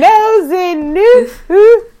Nosy News.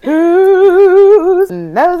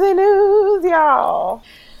 Nosy News, y'all.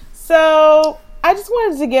 So, I just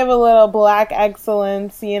wanted to give a little black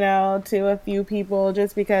excellence, to a few people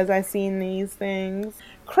just because I've seen these things.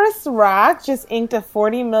 Chris Rock just inked a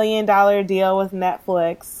 $40 million deal with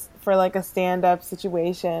Netflix for like a stand-up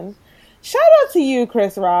situation. Shout out to you,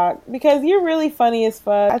 Chris Rock, because you're really funny as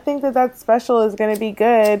fuck. I think that special is going to be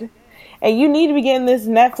good. And you need to be getting this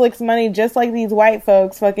Netflix money just like these white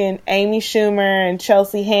folks, fucking Amy Schumer and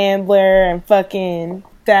Chelsea Handler and fucking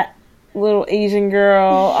that little Asian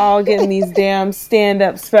girl all getting these damn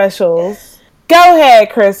stand-up specials. Go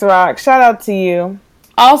ahead, Chris Rock. Shout out to you.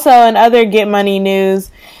 Also, in other Get Money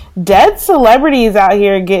news, dead celebrities out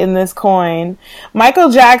here getting this coin.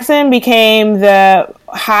 Michael Jackson became the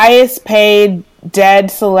highest paid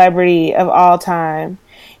dead celebrity of all time.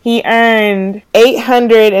 He earned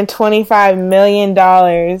 $825 million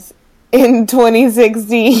in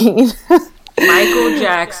 2016. Michael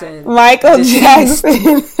Jackson.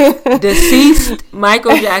 Deceased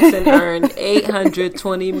Michael Jackson earned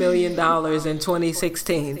 $820 million in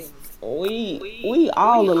 2016. We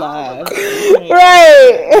all alive.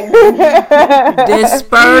 Right.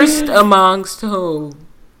 Dispersed amongst who?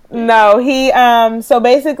 No, he so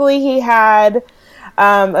basically he had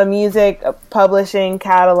a music publishing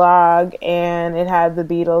catalog and it had the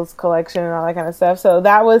Beatles collection and all that kind of stuff. So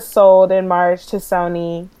that was sold in March to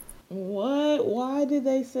Sony. What? Why did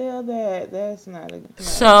they sell that? That's not a...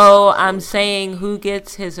 So I'm saying who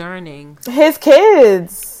gets his earnings? His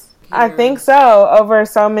kids. I think so. Over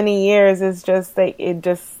so many years, it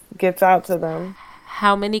just gets out to them.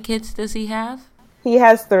 How many kids does he have? He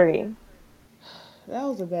has 3. That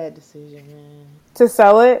was a bad decision, man. To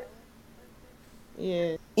sell it?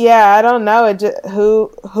 Yeah. Yeah, I don't know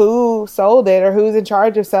who sold it or who's in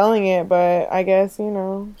charge of selling it, but I guess,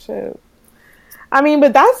 shit. I mean,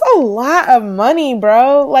 but that's a lot of money,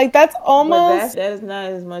 bro. Like, that's almost... That is not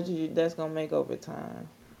as much as that's going to make over time.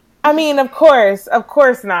 I mean, of course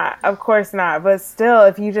not. But still,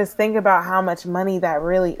 if you just think about how much money that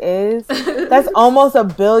really is, that's almost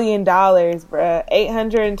 $1 billion, bruh.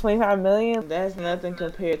 $825 million. That's nothing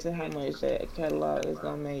compared to how much that catalog is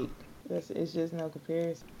gonna make. It's just no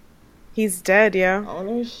comparison. He's dead, yo.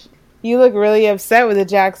 Owners. You look really upset with the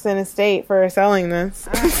Jackson estate for selling this.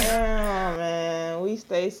 I am, man. We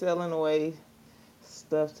stay selling away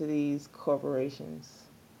stuff to these corporations.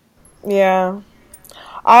 Yeah.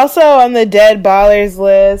 Also on the dead ballers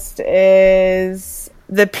list is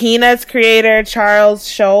the Peanuts creator Charles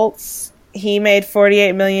Schultz. He made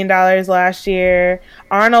 $48 million last year.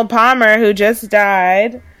 Arnold Palmer, who just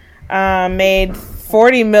died, made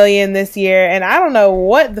 $40 million this year, and I don't know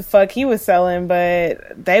what the fuck he was selling,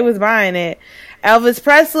 but they was buying it. Elvis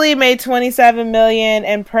Presley made $27 million,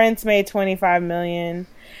 and Prince made $25 million.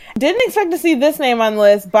 Didn't expect to see this name on the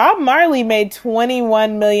list. Bob Marley made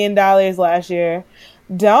 $21 million last year.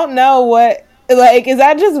 Don't know what, like, is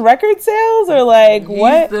that just record sales or like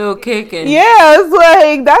what? He's still kicking. Yeah, it's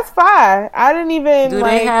like, that's fine. I didn't even. Do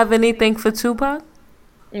they have anything for Tupac?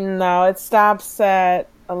 No, it stops at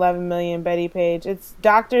 11 million. Betty Page. It's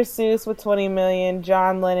Dr. Seuss with 20 million.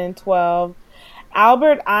 John Lennon 12.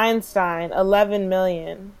 Albert Einstein 11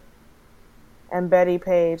 million. And Betty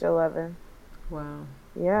Page 11. Wow.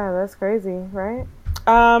 Yeah, that's crazy, right?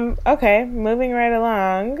 Okay, moving right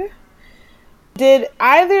along. Did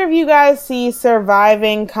either of you guys see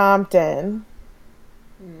Surviving Compton?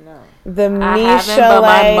 No. The I Misha haven't, but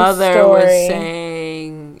my mother story. was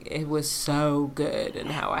saying it was so good and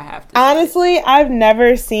how I have to Honestly, I've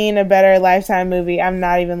never seen a better Lifetime movie. I'm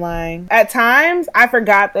not even lying. At times, I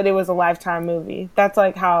forgot that it was a Lifetime movie. That's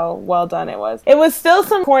like how well done it was. It was still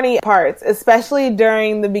some corny parts, especially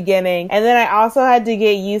during the beginning. And then I also had to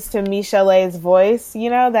get used to Michelle's voice. You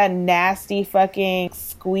know, that nasty fucking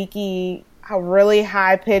squeaky, really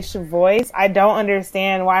high-pitched voice. I don't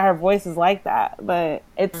understand why her voice is like that, but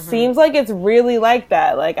it seems like it's really like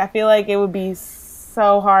that. Like, I feel like it would be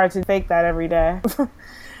so hard to fake that every day.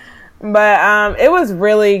 But it was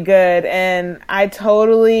really good, and I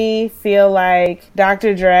totally feel like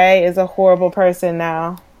Dr. Dre is a horrible person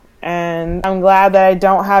now, and I'm glad that I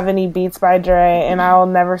don't have any beats by Dre, and I will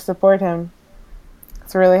never support him.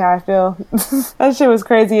 That's really how I feel. That shit was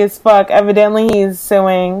crazy as fuck. Evidently he's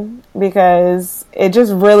suing because it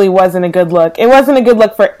just really wasn't a good look. It wasn't a good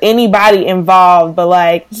look for anybody involved, but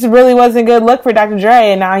like, it just really wasn't a good look for Dr.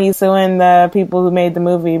 Dre, and now he's suing the people who made the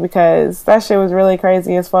movie because that shit was really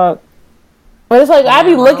crazy as fuck. But it's like, I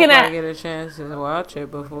be looking at... I get a chance to watch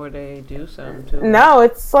it before they do something to it. No,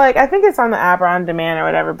 it's like, I think it's on the app or on demand or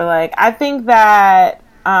whatever, but like, I think that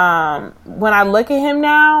when I look at him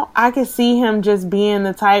now, I can see him just being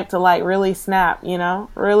the type to like really snap, you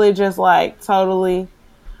know? Really just like totally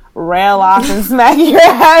rail off and smack your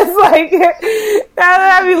ass. Like, now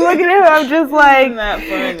that I be looking at him, I'm just like... Isn't that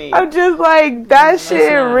funny? I'm just like, that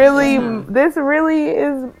shit really... This really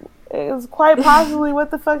is quite possibly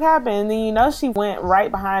what the fuck happened. And then, you know, she went right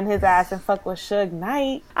behind his ass and fucked with Suge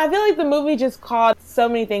Knight. I feel like the movie just called so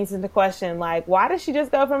many things into question. Like, why did she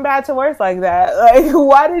just go from bad to worse like that? Like,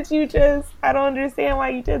 why did you just... I don't understand why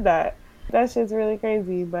you did that. That shit's really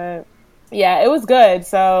crazy, but... Yeah, it was good.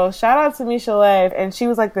 So, shout out to Michelle. And she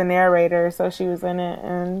was like the narrator, so she was in it.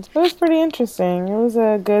 And it was pretty interesting. It was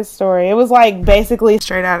a good story. It was like basically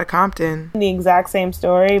Straight Outta Compton. The exact same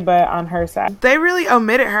story, but on her side. They really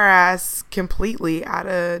omitted her ass completely out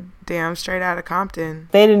of damn Straight Outta Compton.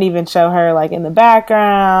 They didn't even show her like in the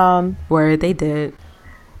background. Word, they did.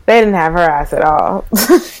 They didn't have her ass at all.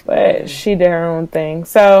 But she did her own thing.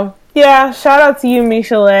 So... yeah, shout out to you,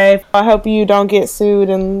 Michelle. I hope you don't get sued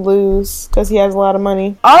and lose because he has a lot of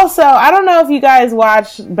money. Also, I don't know if you guys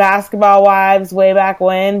watched Basketball Wives way back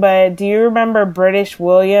when, but do you remember British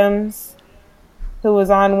Williams, who was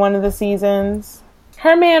on one of the seasons?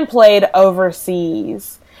 Her man played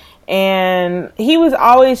overseas, and he was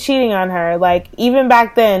always cheating on her. Like, even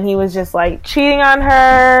back then, he was just, like, cheating on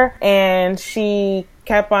her, and she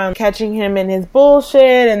kept on catching him in his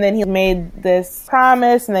bullshit, and then he made this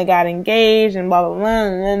promise and they got engaged and blah blah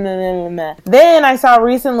blah, blah, blah, blah. Then I saw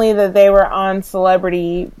recently that they were on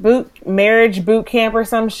celebrity marriage boot camp or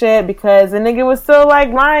some shit because the nigga was still like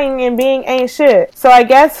lying and being ain't shit. So I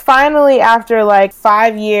guess finally after like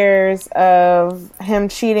 5 years of him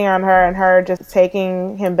cheating on her and her just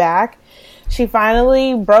taking him back, she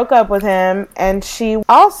finally broke up with him, and she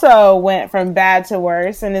also went from bad to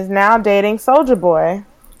worse and is now dating Soulja Boy.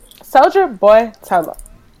 Soulja Boy Tyler.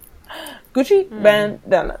 Gucci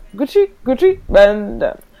bandana. Gucci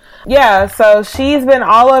bandana. Yeah, so she's been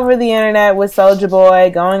all over the internet with Soulja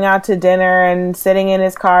Boy, going out to dinner and sitting in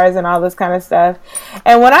his cars and all this kind of stuff.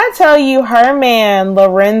 And when I tell you her man,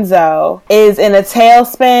 Lorenzo, is in a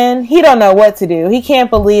tailspin, he don't know what to do. He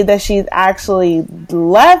can't believe that she's actually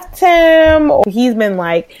left him. He's been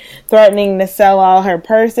like threatening to sell all her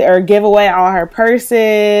purses or give away all her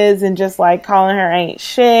purses and just like calling her ain't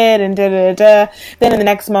shit and da-da-da-da. Then in the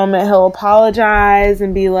next moment, he'll apologize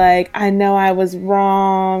and be like, I know I was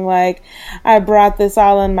wrong. Like, I brought this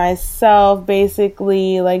all on myself,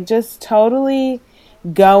 basically, like, just totally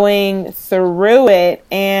going through it.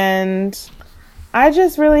 And I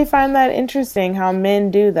just really find that interesting how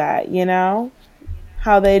men do that, you know?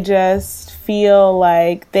 how they just feel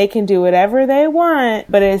like they can do whatever they want,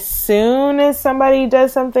 but as soon as somebody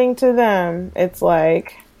does something to them, it's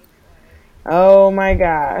like, oh my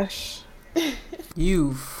gosh.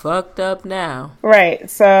 You fucked up now. Right,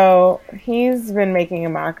 so he's been making a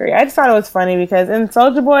mockery. I just thought it was funny because, and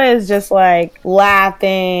Soulja Boy is just like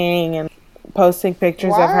laughing and posting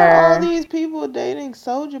pictures of her. Why are all these people dating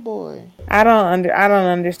Soulja Boy? I don't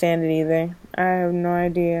understand it either. I have no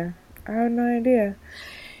idea.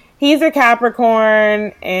 He's a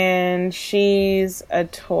Capricorn and she's a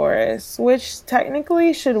Taurus, which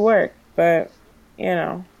technically should work, but you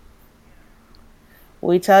know,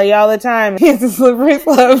 we tell you all the time, it's a slippery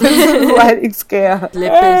slope, it's a sliding scale.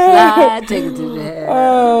 Slip and slide, take it to the house.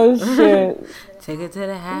 Oh shit. Take it to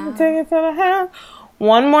the house. Take it to the house.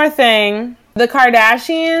 One more thing. The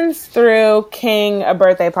Kardashians threw King a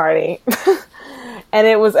birthday party. And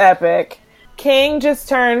it was epic. King just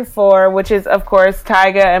turned 4, which is, of course,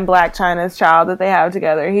 Tyga and Blac Chyna's child that they have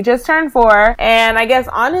together. He just turned 4, and I guess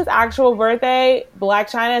on his actual birthday,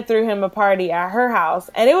 Blac Chyna threw him a party at her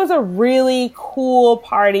house, and it was a really cool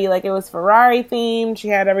party. Like, it was Ferrari themed. She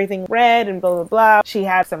had everything red and blah, blah, blah. She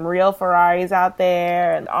had some real Ferraris out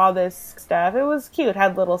there and all this stuff. It was cute.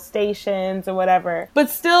 Had little stations or whatever,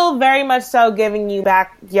 but still very much so giving you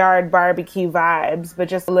backyard barbecue vibes, but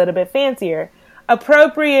just a little bit fancier.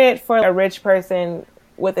 Appropriate for a rich person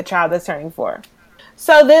with a child that's turning 4.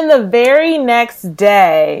 So then the very next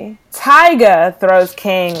day, Tyga throws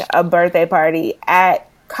King a birthday party at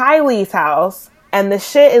Kylie's house, and the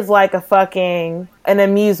shit is like an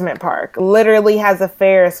amusement park. Literally has a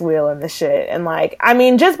Ferris wheel in the shit. And like, I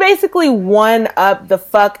mean, just basically one up the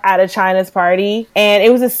fuck out of Chyna's party. And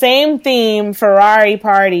it was the same theme, Ferrari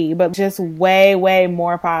party, but just way, way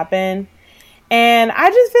more poppin'. And I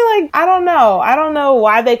just feel like, I don't know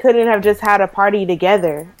why they couldn't have just had a party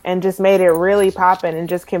together and just made it really poppin' and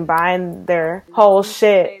just combined their whole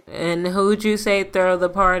shit. And who'd you say throw the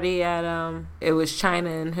party at, it was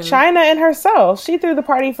Chyna and who? Chyna and herself. She threw the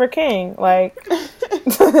party for King, like.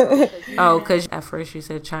 Oh, because at first you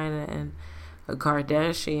said Chyna and a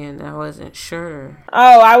Kardashian. I wasn't sure.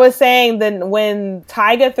 Oh, I was saying that when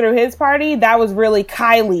Tyga threw his party, that was really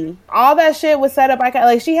Kylie. All that shit was set up by Kylie.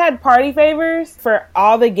 Like, she had party favors for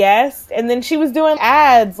all the guests, and then she was doing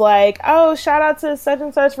ads like, oh, shout out to such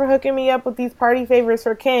and such for hooking me up with these party favors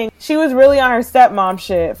for King. She was really on her stepmom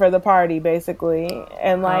shit for the party, basically,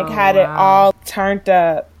 and like had it all turned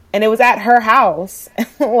up. And it was at her house.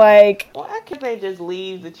 Like, why can't they just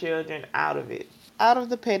leave the children out of it? Out of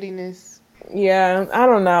the pettiness. Yeah, I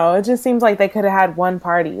don't know. It just seems like they could have had one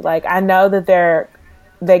party. Like, I know that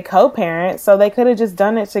they co-parent, so they could have just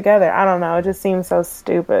done it together. I don't know. It just seems so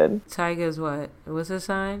stupid. Tyga's what? What's his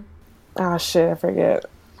sign? Oh, shit, I forget.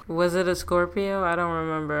 Was it a Scorpio? I don't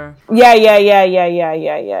remember. Yeah,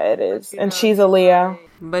 it is. And she's a Leo.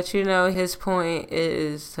 But you know, his point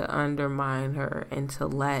is to undermine her and to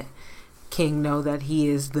let King know that he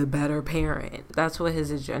is the better parent. That's what his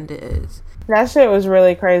agenda is. That shit was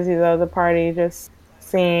really crazy, though, the party. Just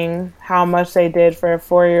seeing how much they did for a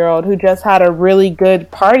 4-year-old who just had a really good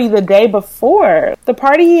party the day before. The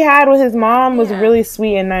party he had with his mom was really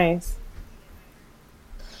sweet and nice.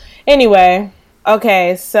 Anyway,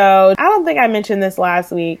 okay, so I don't think I mentioned this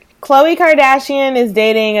last week. Khloe Kardashian is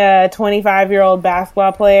dating a 25-year-old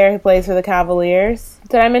basketball player who plays for the Cavaliers.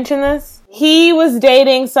 Did I mention this? He was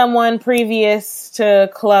dating someone previous to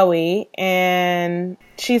Khloe, and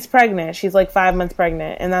she's pregnant. She's like 5 months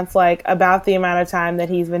pregnant, and that's like about the amount of time that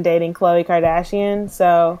he's been dating Khloe Kardashian.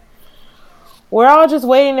 So we're all just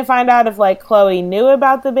waiting to find out if like Khloe knew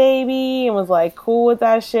about the baby and was like cool with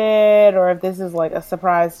that shit, or if this is like a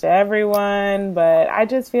surprise to everyone. But I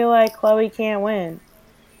just feel like Khloe can't win.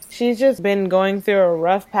 She's just been going through a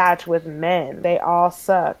rough patch with men. They all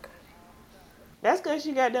suck. That's because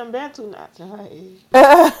she got them Bantu knots in her age.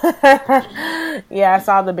 Yeah, I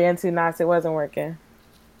saw the Bantu knots. It wasn't working.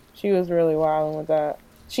 She was really wilding with that.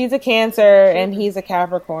 She's a Cancer and he's a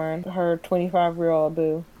Capricorn. Her 25-year-old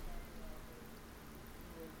boo.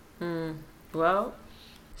 Well,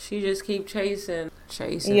 she just keep chasing.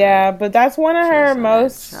 Yeah, but that's one of her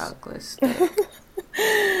most. Chocolate stick.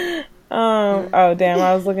 Oh damn!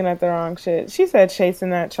 I was looking at the wrong shit. She said chasing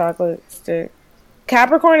that chocolate stick.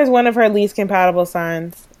 Capricorn is one of her least compatible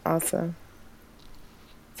signs, also.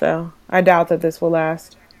 So, I doubt that this will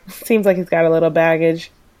last. Seems like he's got a little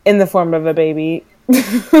baggage in the form of a baby.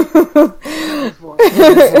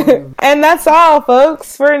 And that's all,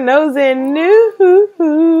 folks, for Nose and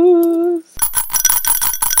News.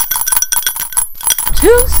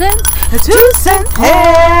 2 cents. 2 cents.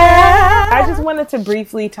 I just wanted to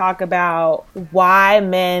briefly talk about why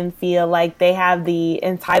men feel like they have the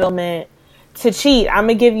entitlement to cheat. I'm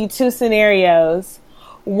going to give you 2 scenarios.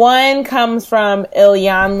 One comes from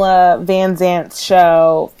Iyanla Vanzant's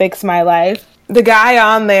show, Fix My Life. The guy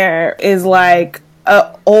on there is like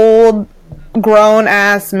a old grown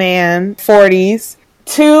ass man, 40s,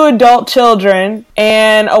 2 adult children,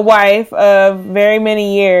 and a wife of very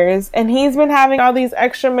many years. And he's been having all these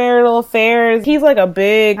extramarital affairs. He's like a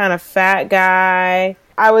big kind of fat guy.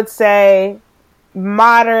 I would say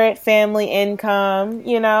moderate family income.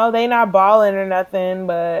 You know, they not balling or nothing,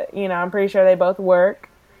 but, you know, I'm pretty sure they both work.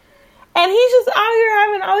 And he's just out here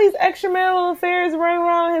having all these extramarital affairs, running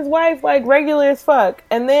around with his wife like regular as fuck.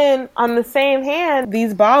 And then on the same hand,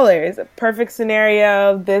 these ballers. A perfect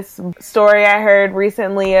scenario of this story I heard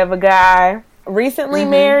recently of a guy, recently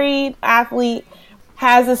married, athlete,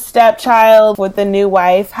 has a stepchild with a new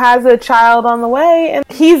wife, has a child on the way, and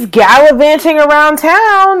he's gallivanting around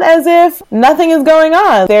town as if nothing is going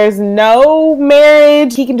on. There's no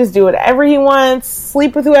marriage. He can just do whatever he wants,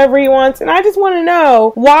 sleep with whoever he wants. And I just want to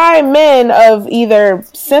know why men of either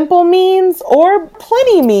simple means or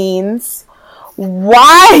plenty means,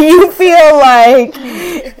 why you feel like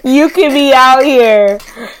you can be out here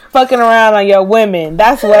fucking around on your women.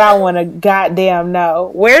 That's what I want to goddamn know.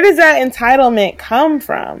 Where does that entitlement come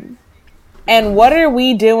from? And what are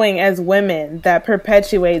we doing as women that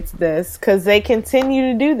perpetuates this? Because they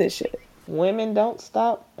continue to do this shit. Women don't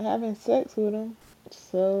stop having sex with them.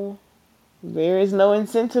 So there is no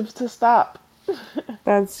incentive to stop.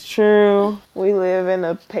 That's true. We live in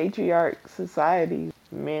a patriarch society.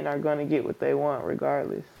 Men are going to get what they want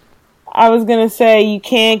regardless. I was going to say you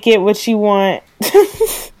can't get what you want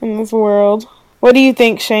in this world. What do you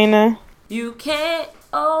think, Shayna? You can't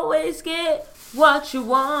always get what you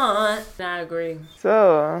want. I agree.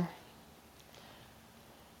 So,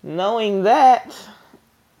 knowing that,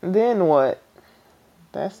 then what?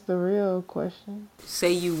 That's the real question.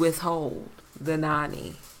 Say you withhold the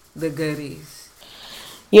nanny, the goodies.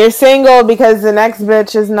 You're single because the next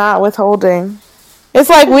bitch is not withholding. It's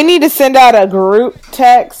like we need to send out a group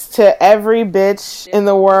text to every bitch in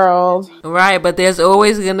the world. Right, but there's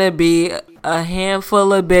always going to be a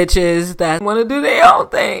handful of bitches that want to do their own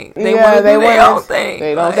thing. They want to do their own thing.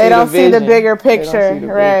 They don't see the bigger picture,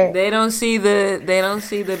 right? They don't see the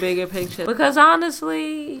bigger picture. Because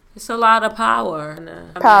honestly, it's a lot of power.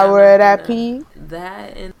 Power of that P.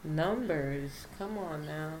 That in numbers. Come on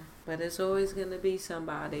now. But it's always going to be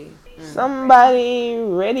somebody. Somebody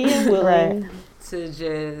ready and willing. Right. To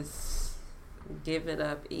just give it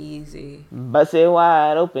up easy. Bust it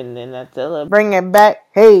wide open and I tell her. Bring it back.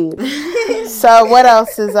 Hey. So what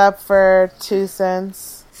else is up for 2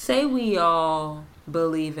 cents? Say we all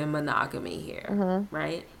believe in monogamy here,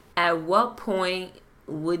 right? At what point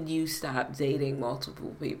would you stop dating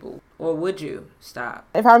multiple people? Or would you stop?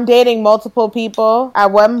 If I'm dating multiple people,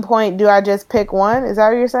 at what point do I just pick one? Is that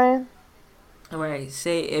what you're saying? Right.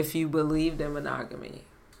 Say if you believed in monogamy.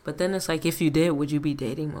 But then it's like, if you did, would you be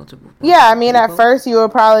dating multiple people? Yeah, I mean, at first you would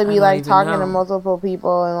probably be like talking to multiple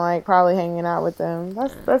people and like probably hanging out with them.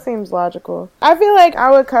 That seems logical. I feel like I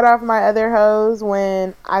would cut off my other hoes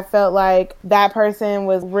when I felt like that person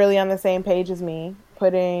was really on the same page as me,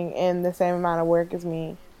 putting in the same amount of work as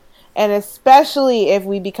me. And especially if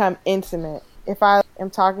we become intimate. If I am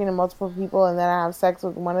talking to multiple people and then I have sex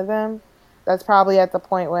with one of them, that's probably at the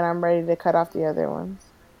point when I'm ready to cut off the other ones.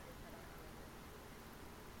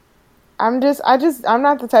 I'm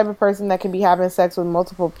not the type of person that can be having sex with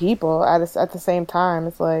multiple people at the same time.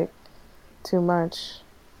 It's like too much.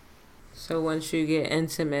 So once you get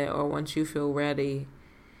intimate or once you feel ready,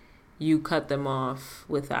 you cut them off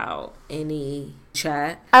without any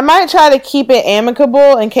chat? I might try to keep it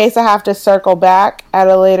amicable in case I have to circle back at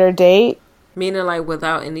a later date. Meaning like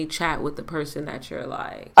without any chat with the person that you're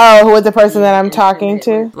like... Oh, with the person that I'm talking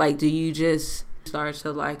to? Like, do you just... start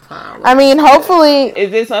to like find. I mean, hopefully. Is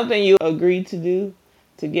this something you agreed to do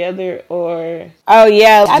together or? Oh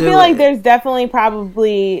yeah, I feel like there's definitely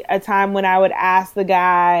probably a time when I would ask the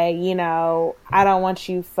guy, you know, I don't want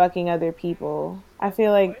you fucking other people. I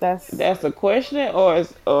feel like that's a question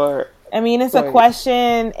or. I mean, it's a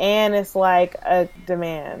question and it's like a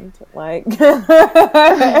demand. Like,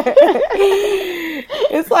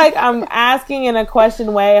 it's like I'm asking in a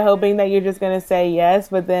question way, hoping that you're just going to say yes,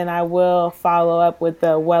 but then I will follow up with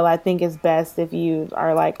well, I think it's best if you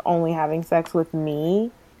are like only having sex with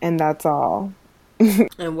me, and that's all.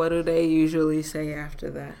 And what do they usually say after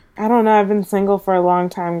that? I don't know. I've been single for a long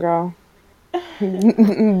time, girl.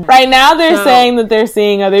 Right now, they're saying that they're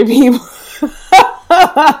seeing other people.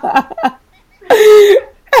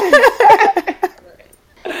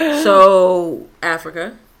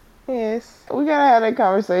 Africa. Yes. We gotta have that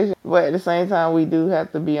conversation. But at the same time, we do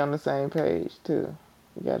have to be on the same page, too.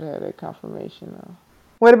 We gotta have that confirmation, though.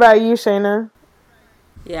 What about you, Shayna?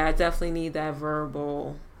 Yeah, I definitely need that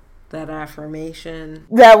verbal, that affirmation.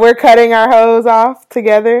 That we're cutting our hose off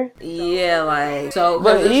together? Yeah, like, so.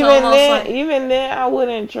 But even then, I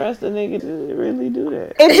wouldn't trust a nigga to really do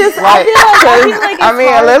that. It's just, I feel like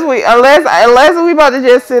it's unless we about to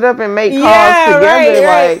just sit up and make calls together,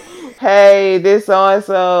 right. Hey, this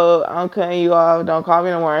so-and-so, I'm cutting you off, don't call me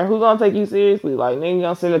no more. And who gonna take you seriously? Like, nigga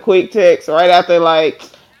gonna send a quick text right after, like,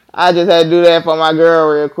 I just had to do that for my girl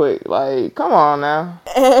real quick. Like, come on now.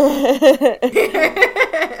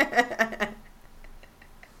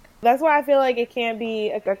 That's why I feel like it can't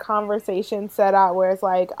be like a conversation set out where it's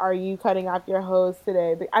like, are you cutting off your hose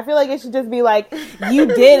today? I feel like it should just be like, you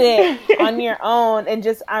did it on your own, and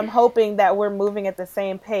just I'm hoping that we're moving at the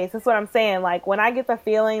same pace. That's what I'm saying. Like, when I get the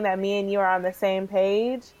feeling that me and you are on the same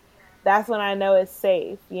page, that's when I know it's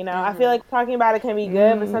safe, you know? I feel like talking about it can be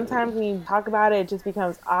good, but sometimes when you talk about it, it just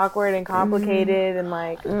becomes awkward and complicated and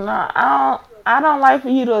like... No, I don't like for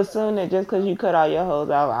you to assume that just because you cut all your hose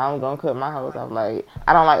off, I'm going to cut my hose off. Like,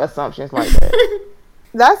 I don't like assumptions like that.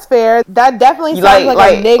 That's fair. That definitely sounds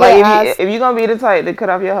like a nigga if you're going to be the type to cut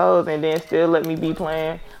off your hose and then still let me be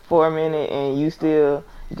playing for a minute and you still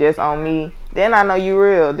just on me, then I know you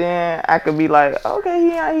real. Then I could be like,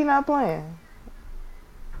 okay, he not playing.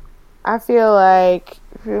 I feel like,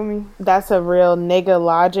 feel me? That's a real nigga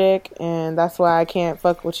logic, and that's why I can't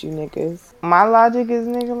fuck with you niggas. My logic is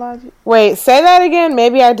nigga logic? Wait, say that again?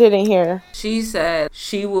 Maybe I didn't hear. She said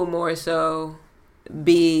she will more so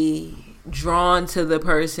be drawn to the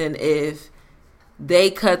person if they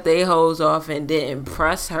cut their hose off and didn't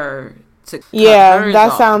press her to cut hers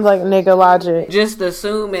that off. Sounds like nigga logic. Just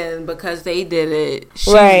assuming because they did it,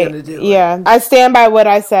 she's gonna do it. Yeah, I stand by what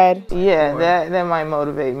I said. Yeah, that might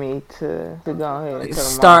motivate me to go ahead and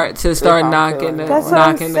start knocking the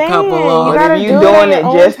couple off. But if you doing it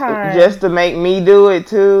just to make me do it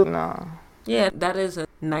too, no. Yeah, that is a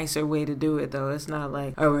nicer way to do it though. It's not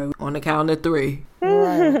like, all right, on the count of 3.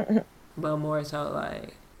 Right. But more so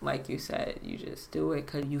like you said, you just do it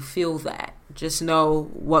because you feel that. Just know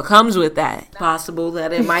what comes with that. It's possible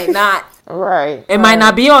that it might not. Right. It might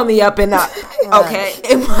not be on the up and up. Right. Okay.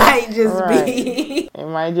 It might just be. It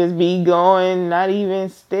might just be going not even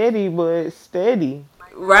steady, but steady.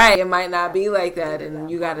 Right. It might not be like that. And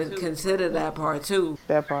you got to consider that part too.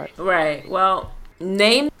 That part. Right. Well,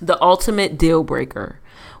 name the ultimate deal breaker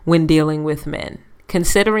when dealing with men.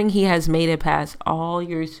 Considering he has made it past all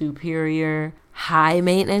your superior high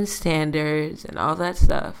maintenance standards and all that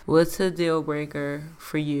stuff, what's a deal breaker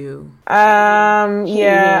for you? I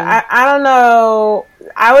don't know.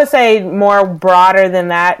 I would say more broader than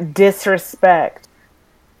that. Disrespect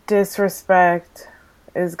is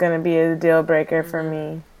going to be a deal breaker for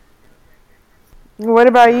me. What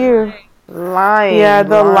about you? Lying. Yeah,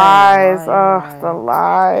 the lies. The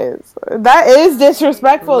lies. That is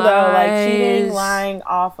disrespectful, though. Like, cheating, lying,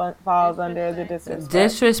 falls under the disrespect.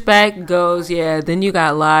 Disrespect goes, then you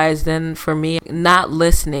got lies. Then for me, not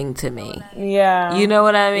listening to me. Yeah. You know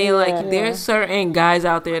what I mean? Like, there's certain guys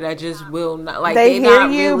out there that just will not, like, they hear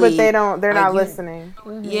not you, really, but they're not listening.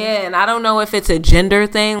 Mm-hmm. Yeah, and I don't know if it's a gender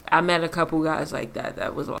thing. I met a couple guys like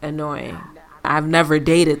that was annoying. I've never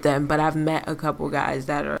dated them, but I've met a couple guys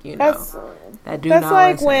that are, that do not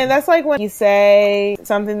listen. That's like when you say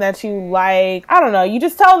something that you like. I don't know. You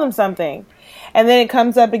just tell them something, and then it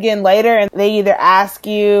comes up again later, and they either ask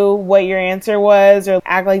you what your answer was or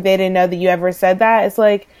act like they didn't know that you ever said that. It's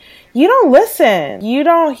like, you don't listen. You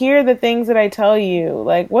don't hear the things that I tell you.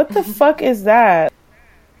 Like, what the fuck is that?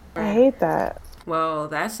 I hate that. Well,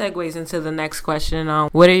 that segues into the next question on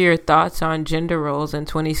what are your thoughts on gender roles in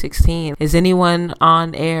 2016? Is anyone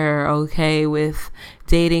on air okay with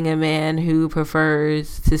dating a man who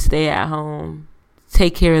prefers to stay at home,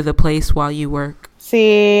 take care of the place while you work?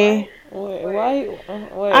 See,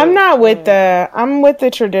 I'm with the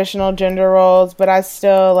traditional gender roles, but I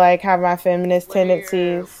still have my feminist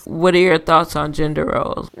tendencies. What are your thoughts on gender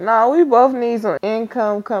roles? No, we both need some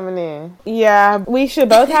income coming in. Yeah, we should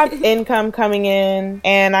both have income coming in,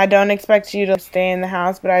 and I don't expect you to stay in the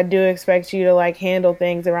house, but I do expect you to handle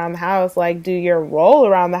things around the house, do your role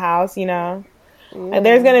around the house, Yeah.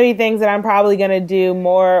 There's going to be things that I'm probably going to do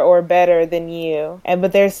more or better than you.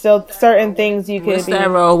 But there's still certain things you could be. What's that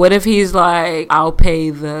role? What if he's like, I'll pay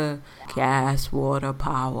the gas, water,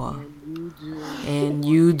 power, and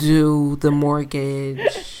you do the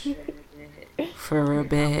mortgage for a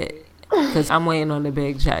bit? Because I'm waiting on the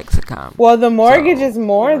big checks to come. Well, the mortgage is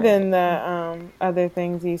more than the other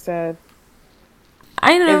things you said.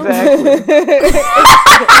 I know. Exactly.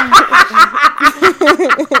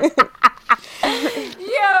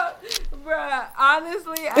 Yeah, bruh.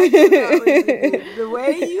 Honestly, I cannot believe the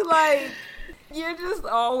way you like. You're just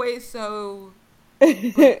always so.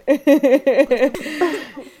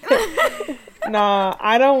 Nah,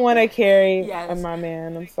 I don't want to carry my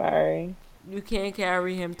man. I'm sorry. You can't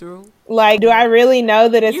carry him through. Like, do I really know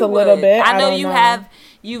that it's little bit? I know you have.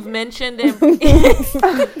 You've mentioned it.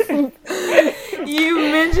 You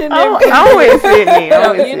mentioned it. I'm with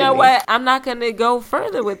Sydney. You know what? I'm not going to go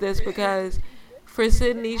further with this because for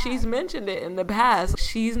Sydney, she's mentioned it in the past.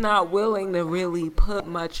 She's not willing to really put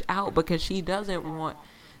much out because she doesn't want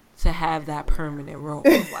to have that permanent role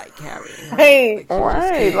of like carrying. Right.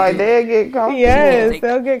 Like they'll get comfortable. Yes,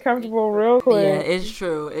 they'll get comfortable real quick. Yeah, it's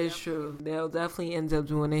true. They'll definitely end up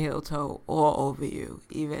doing a heel toe all over you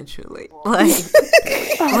eventually. Like,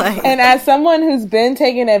 and as someone who's been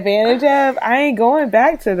taken advantage of, I ain't going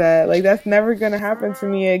back to that. Like, that's never gonna happen to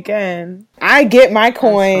me again. I get my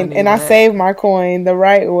coin and I save my coin the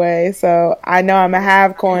right way, so I know I'm a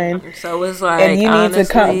have coin. So it's like, and you need to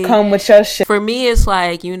come with your shit. For me, it's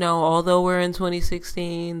like, you know, although we're in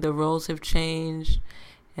 2016, the roles have changed.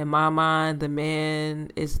 In my mind, the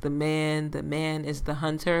man is the man is the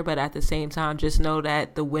hunter, but at the same time, just know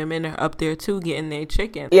that the women are up there too getting their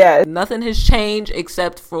chicken. Yeah. Nothing has changed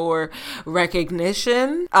except for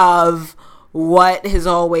recognition of what has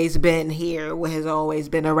always been here, what has always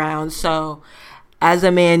been around. So as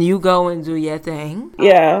a man, you go and do your thing.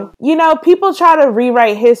 Yeah. You know, people try to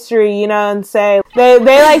rewrite history, you know, and say, they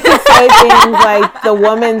like to say things like the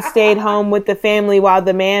woman stayed home with the family while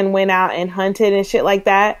the man went out and hunted and shit like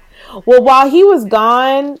that. Well, while he was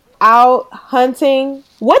gone out hunting,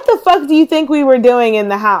 what the fuck do you think we were doing in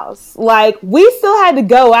the house? Like, we still had to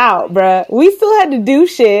go out, bruh. We still had to do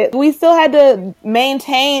shit. We still had to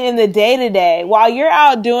maintain in the day-to-day. While you're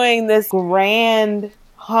out doing this grand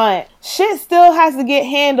hunt, shit still has to get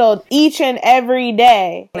handled each and every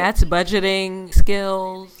day. That's budgeting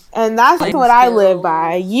skills. And that's what I live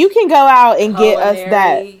by. You can go out and get us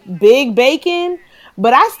that big bacon,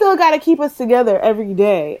 but I still got to keep us together every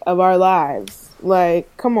day of our lives.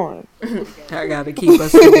 Like, come on. I got to keep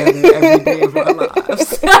us together every day of our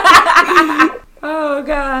lives. Oh,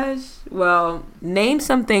 gosh. Well, name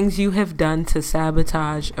some things you have done to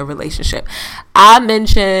sabotage a relationship. I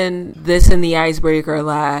mentioned this in the icebreaker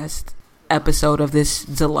last episode of this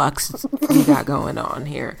deluxe we got going on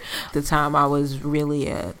here. The time I was really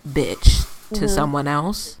a bitch to someone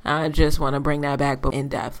else. I just want to bring that back, but in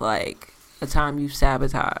depth, like a time you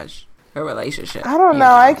sabotage a relationship. I don't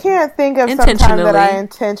know. I can't think of some time that I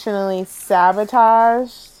intentionally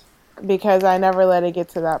sabotaged because I never let it get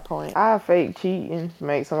to that point. I fake cheating to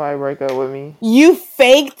make somebody break up with me. You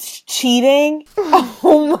faked cheating?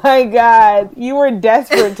 Oh my God. You were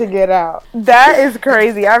desperate to get out. That is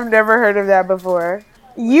crazy. I've never heard of that before.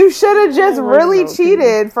 You should have just really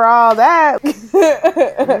cheated for all that.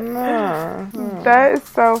 That is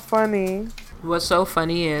so funny. What's so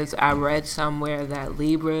funny is I read somewhere that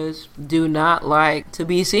Libras do not like to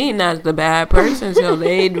be seen as the bad person, so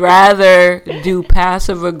they'd rather do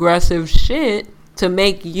passive-aggressive shit to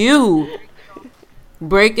make you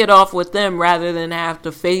break it off with them rather than have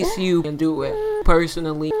to face you and do it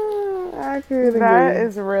personally. That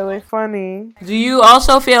is really funny. Do you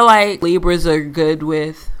also feel like Libras are good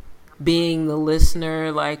with being the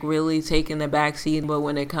listener, like really taking the backseat, but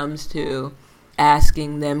when it comes to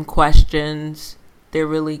asking them questions, they're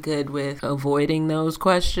really good with avoiding those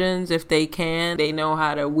questions if they can? They know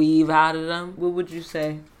how to weave out of them. What would you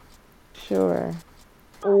say? Sure.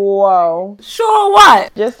 Whoa. Sure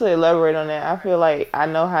what? Just to elaborate on that, I feel like I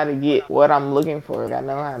know how to get what I'm looking for. I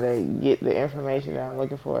know how to get the information that I'm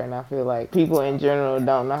looking for, and I feel like people in general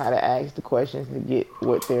don't know how to ask the questions to get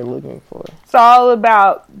what they're looking for. It's all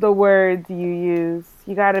about the words you use.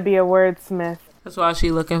 You gotta be a wordsmith. That's why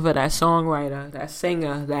she's looking for that songwriter, that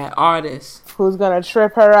singer, that artist. Who's gonna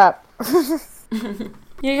trip her up?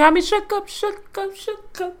 You got me shook up.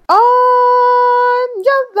 On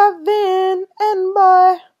your loving and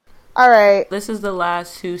boy. Alright. This is the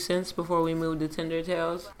last 2 cents before we move to Tinder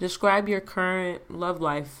Tales. Describe your current love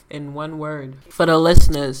life in one word for the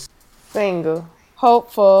listeners. Single.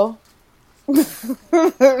 Hopeful.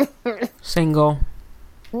 Single.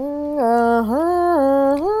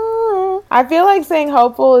 I feel like saying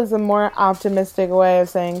hopeful is a more optimistic way of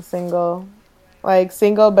saying single. Like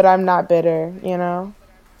single, but I'm not bitter, you know?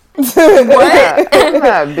 What? I'm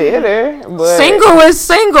not bitter, but single is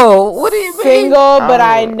single. What do you mean? Single, but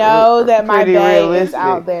I know that my bae is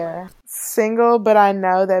out there. Single, but I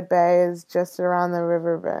know that bae is just around the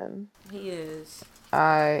river bend. He is.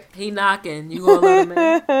 He knocking. You gonna let him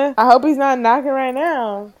in? I hope he's not knocking right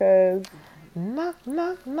now, cause knock,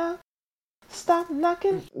 knock, knock. Stop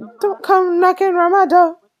knocking. Don't come knocking around my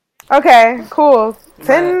door. Okay, cool.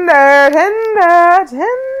 Tinder.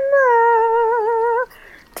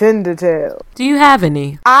 Tinder tales. Do you have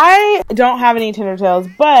any? I don't have any Tinder tales,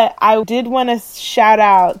 but I did want to shout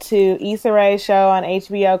out to Issa Rae's show on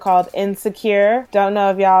HBO called Insecure. Don't know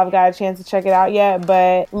if y'all have got a chance to check it out yet,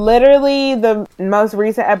 but literally the most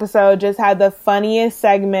recent episode just had the funniest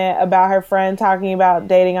segment about her friend talking about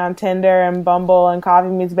dating on Tinder and Bumble and Coffee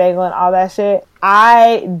Meets Bagel and all that shit.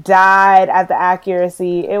 I died at the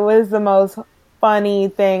accuracy. It was the most funny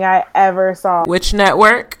thing I ever saw. Which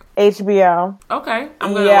network? HBO. Okay,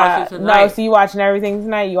 I'm gonna watch it tonight. No, so you watching everything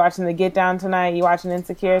tonight? You watching The Get Down tonight? You watching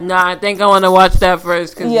Insecure? No, I think I want to watch that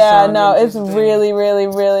first. Yeah, no, it's really, really,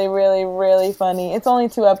 really, really, really funny. It's only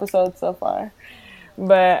 2 episodes so far.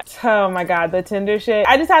 But, oh my God, the Tinder shit.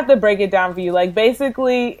 I just have to break it down for you. Like,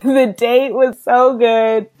 basically, the date was so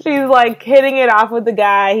good. She's, like, hitting it off with the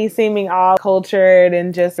guy. He's seeming all cultured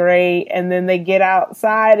and just great. And then they get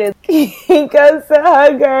outside and he goes to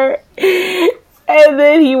hug her. And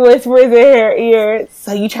then he whispers in her ear,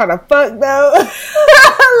 so you trying to fuck though?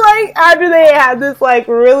 Like, after they had this, like,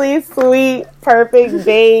 really sweet, perfect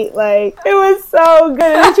date. Like, it was so good.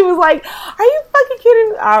 And she was like, are you fucking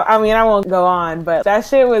kidding? I mean, I won't go on, but that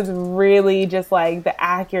shit was really just, like, the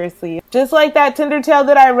accuracy. Just like that Tinder tale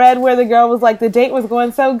that I read where the girl was like, the date was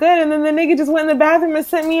going so good, and then the nigga just went in the bathroom and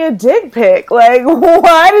sent me a dick pic. Like,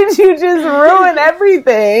 why did you just ruin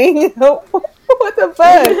everything? What the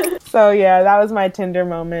fuck? So yeah, that was my Tinder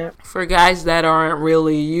moment. For guys that aren't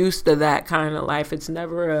really used to that kind of life, it's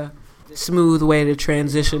never a smooth way to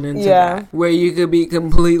transition into that. Where you could be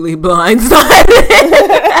completely blindsided.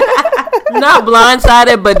 Not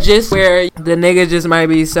blindsided, but just where the nigga just might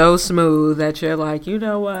be so smooth that you're like, you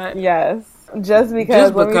know what? Yes. Just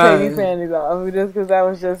because, let me take these panties off. Just because that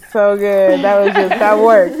was just so good. That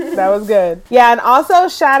worked. That was good. Yeah, and also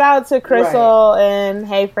shout out to Crystal and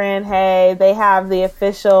Hey Friend Hey. They have the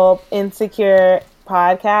official Insecure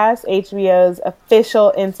podcast, HBO's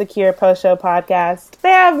official Insecure post-show podcast. They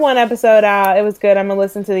have 1 episode out. It was good. I'm going to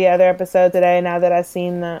listen to the other episode today now that I've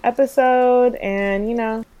seen the episode. And, you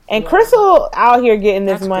know. And Crystal out here getting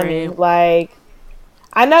this money. Great. Like,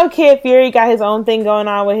 I know Kid Fury got his own thing going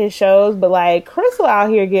on with his shows, but like Crystal out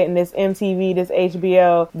here getting this MTV, this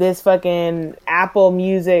HBO, this fucking Apple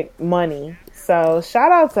Music money. So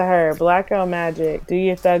shout out to her. Black Girl Magic. Do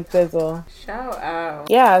your thug thizzle. Shout out.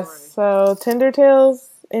 Yeah, so Tinder tales.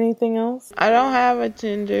 Anything else? I don't have a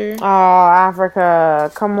Tinder. Oh,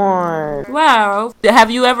 Africa. Come on. Wow.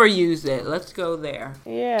 Have you ever used it? Let's go there.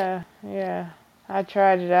 Yeah. I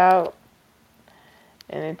tried it out.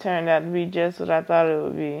 And it turned out to be just what I thought it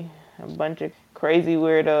would be. A bunch of crazy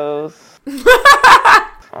weirdos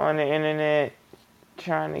on the internet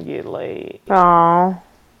trying to get laid. Aww.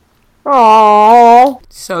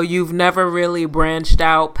 So you've never really branched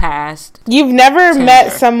out past You've never Tinder.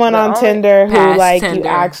 Met someone on Tinder who, like, Tinder. You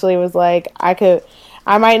actually was like,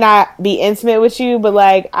 I might not be intimate with you, but,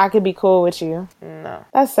 like, I could be cool with you. No.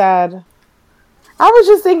 That's sad. I was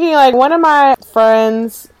just thinking, like, one of my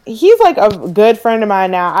friends, he's like a good friend of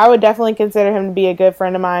mine now. I would definitely consider him to be a good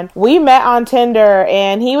friend of mine. We met on Tinder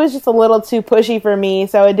and he was just a little too pushy for me,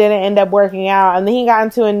 so it didn't end up working out. And then he got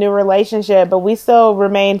into a new relationship, but we still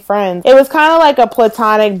remained friends. It was kind of like a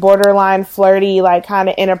platonic, borderline flirty, like kind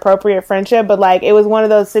of inappropriate friendship, but like it was one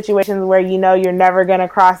of those situations where you know you're never going to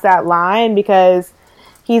cross that line because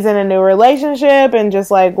he's in a new relationship and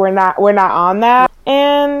just like we're not on that.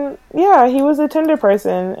 And yeah, he was a Tinder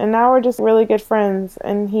person and now we're just really good friends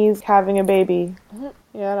and he's having a baby.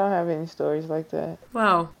 Yeah, I don't have any stories like that.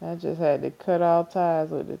 Wow. I just had to cut all ties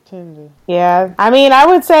with the Tinder. Yeah. I mean, I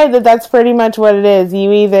would say that that's pretty much what it is.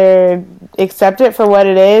 You either accept it for what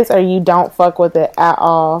it is or you don't fuck with it at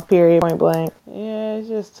all, period, point blank. Yeah, it's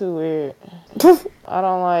just too weird. I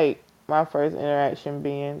don't like my first interaction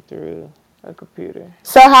being through a computer.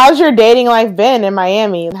 So how's your dating life been in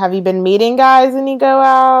Miami? Have you been meeting guys when you go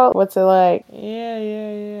out? What's it like?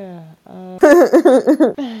 Yeah.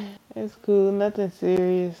 It's cool. Nothing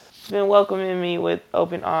serious. It's been welcoming me with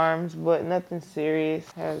open arms, but nothing serious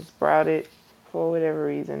has sprouted for whatever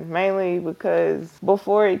reason. Mainly because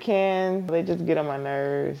before it can, they just get on my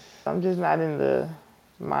nerves. I'm just not in the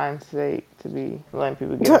mind state to be letting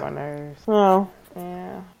people get on my nerves. Oh.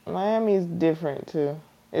 Yeah. Miami's different too.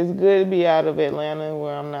 It's good to be out of Atlanta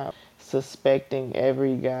where I'm not suspecting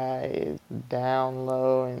every guy is down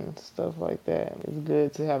low and stuff like that. It's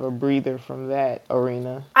good to have a breather from that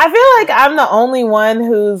arena. I feel like I'm the only one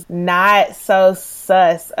who's not so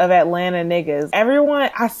sus of Atlanta niggas. Everyone,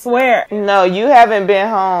 I swear. No, you haven't been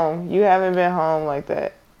home. You haven't been home like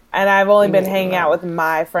that. And I've only been hanging out with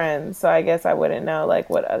my friends, so I guess I wouldn't know like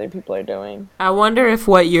what other people are doing. I wonder if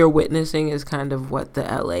what you're witnessing is kind of what the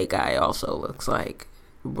LA guy also looks like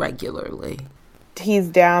regularly. He's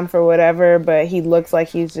down for whatever, but he looks like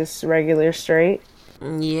he's just regular straight.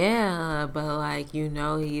 Yeah, but like, you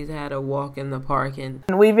know, he's had a walk in the park and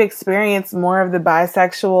we've experienced more of the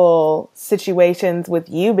bisexual situations with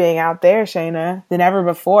you being out there, Shayna, than ever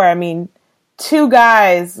before. I mean, 2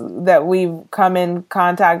 guys that we've come in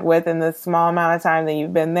contact with in the small amount of time that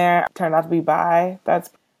you've been there turned out to be bi.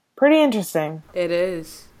 That's pretty interesting. It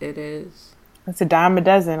is. It is. It's a dime a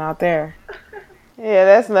dozen out there. Yeah,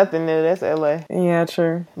 that's nothing new. That's LA. Yeah,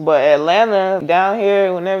 true. But Atlanta, down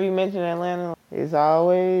here, whenever you mention Atlanta, it's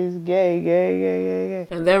always gay.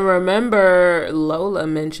 And then remember, Lola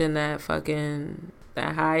mentioned that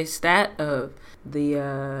high stat of the,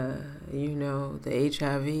 the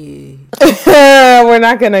HIV. We're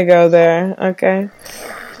not going to go there. Okay.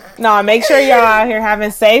 No, make sure y'all out here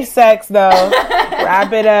having safe sex, though.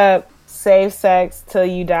 Wrap it up. Safe sex till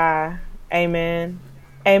you die. Amen.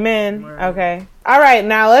 Amen. Okay. All right,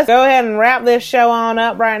 now let's go ahead and wrap this show on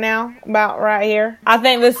up right now, about right here. I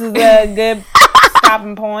think this is a good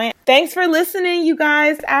stopping point. Thanks for listening, you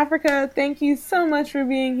guys. Africa, thank you so much for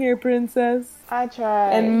being here, princess. I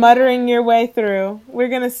tried. And muttering your way through. We're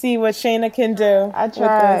going to see what Shayna can do. I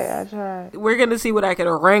tried. We're going to see what I can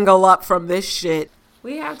wrangle up from this shit.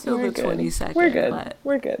 We have till the 22nd.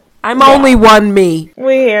 We're good. I'm only one me.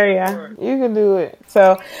 We hear ya. You can do it.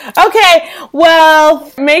 So, okay.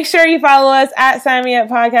 Well, make sure you follow us at Sign Me Up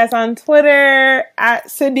Podcast on Twitter, at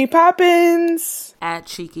Cindy Poppins, at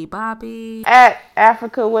Cheeky Bobby, at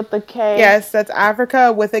Africa with a K. Yes, that's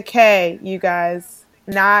Africa with a K, you guys.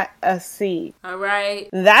 Not a C. All right.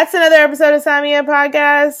 That's another episode of Sign Me Up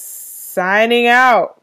Podcast. Signing out.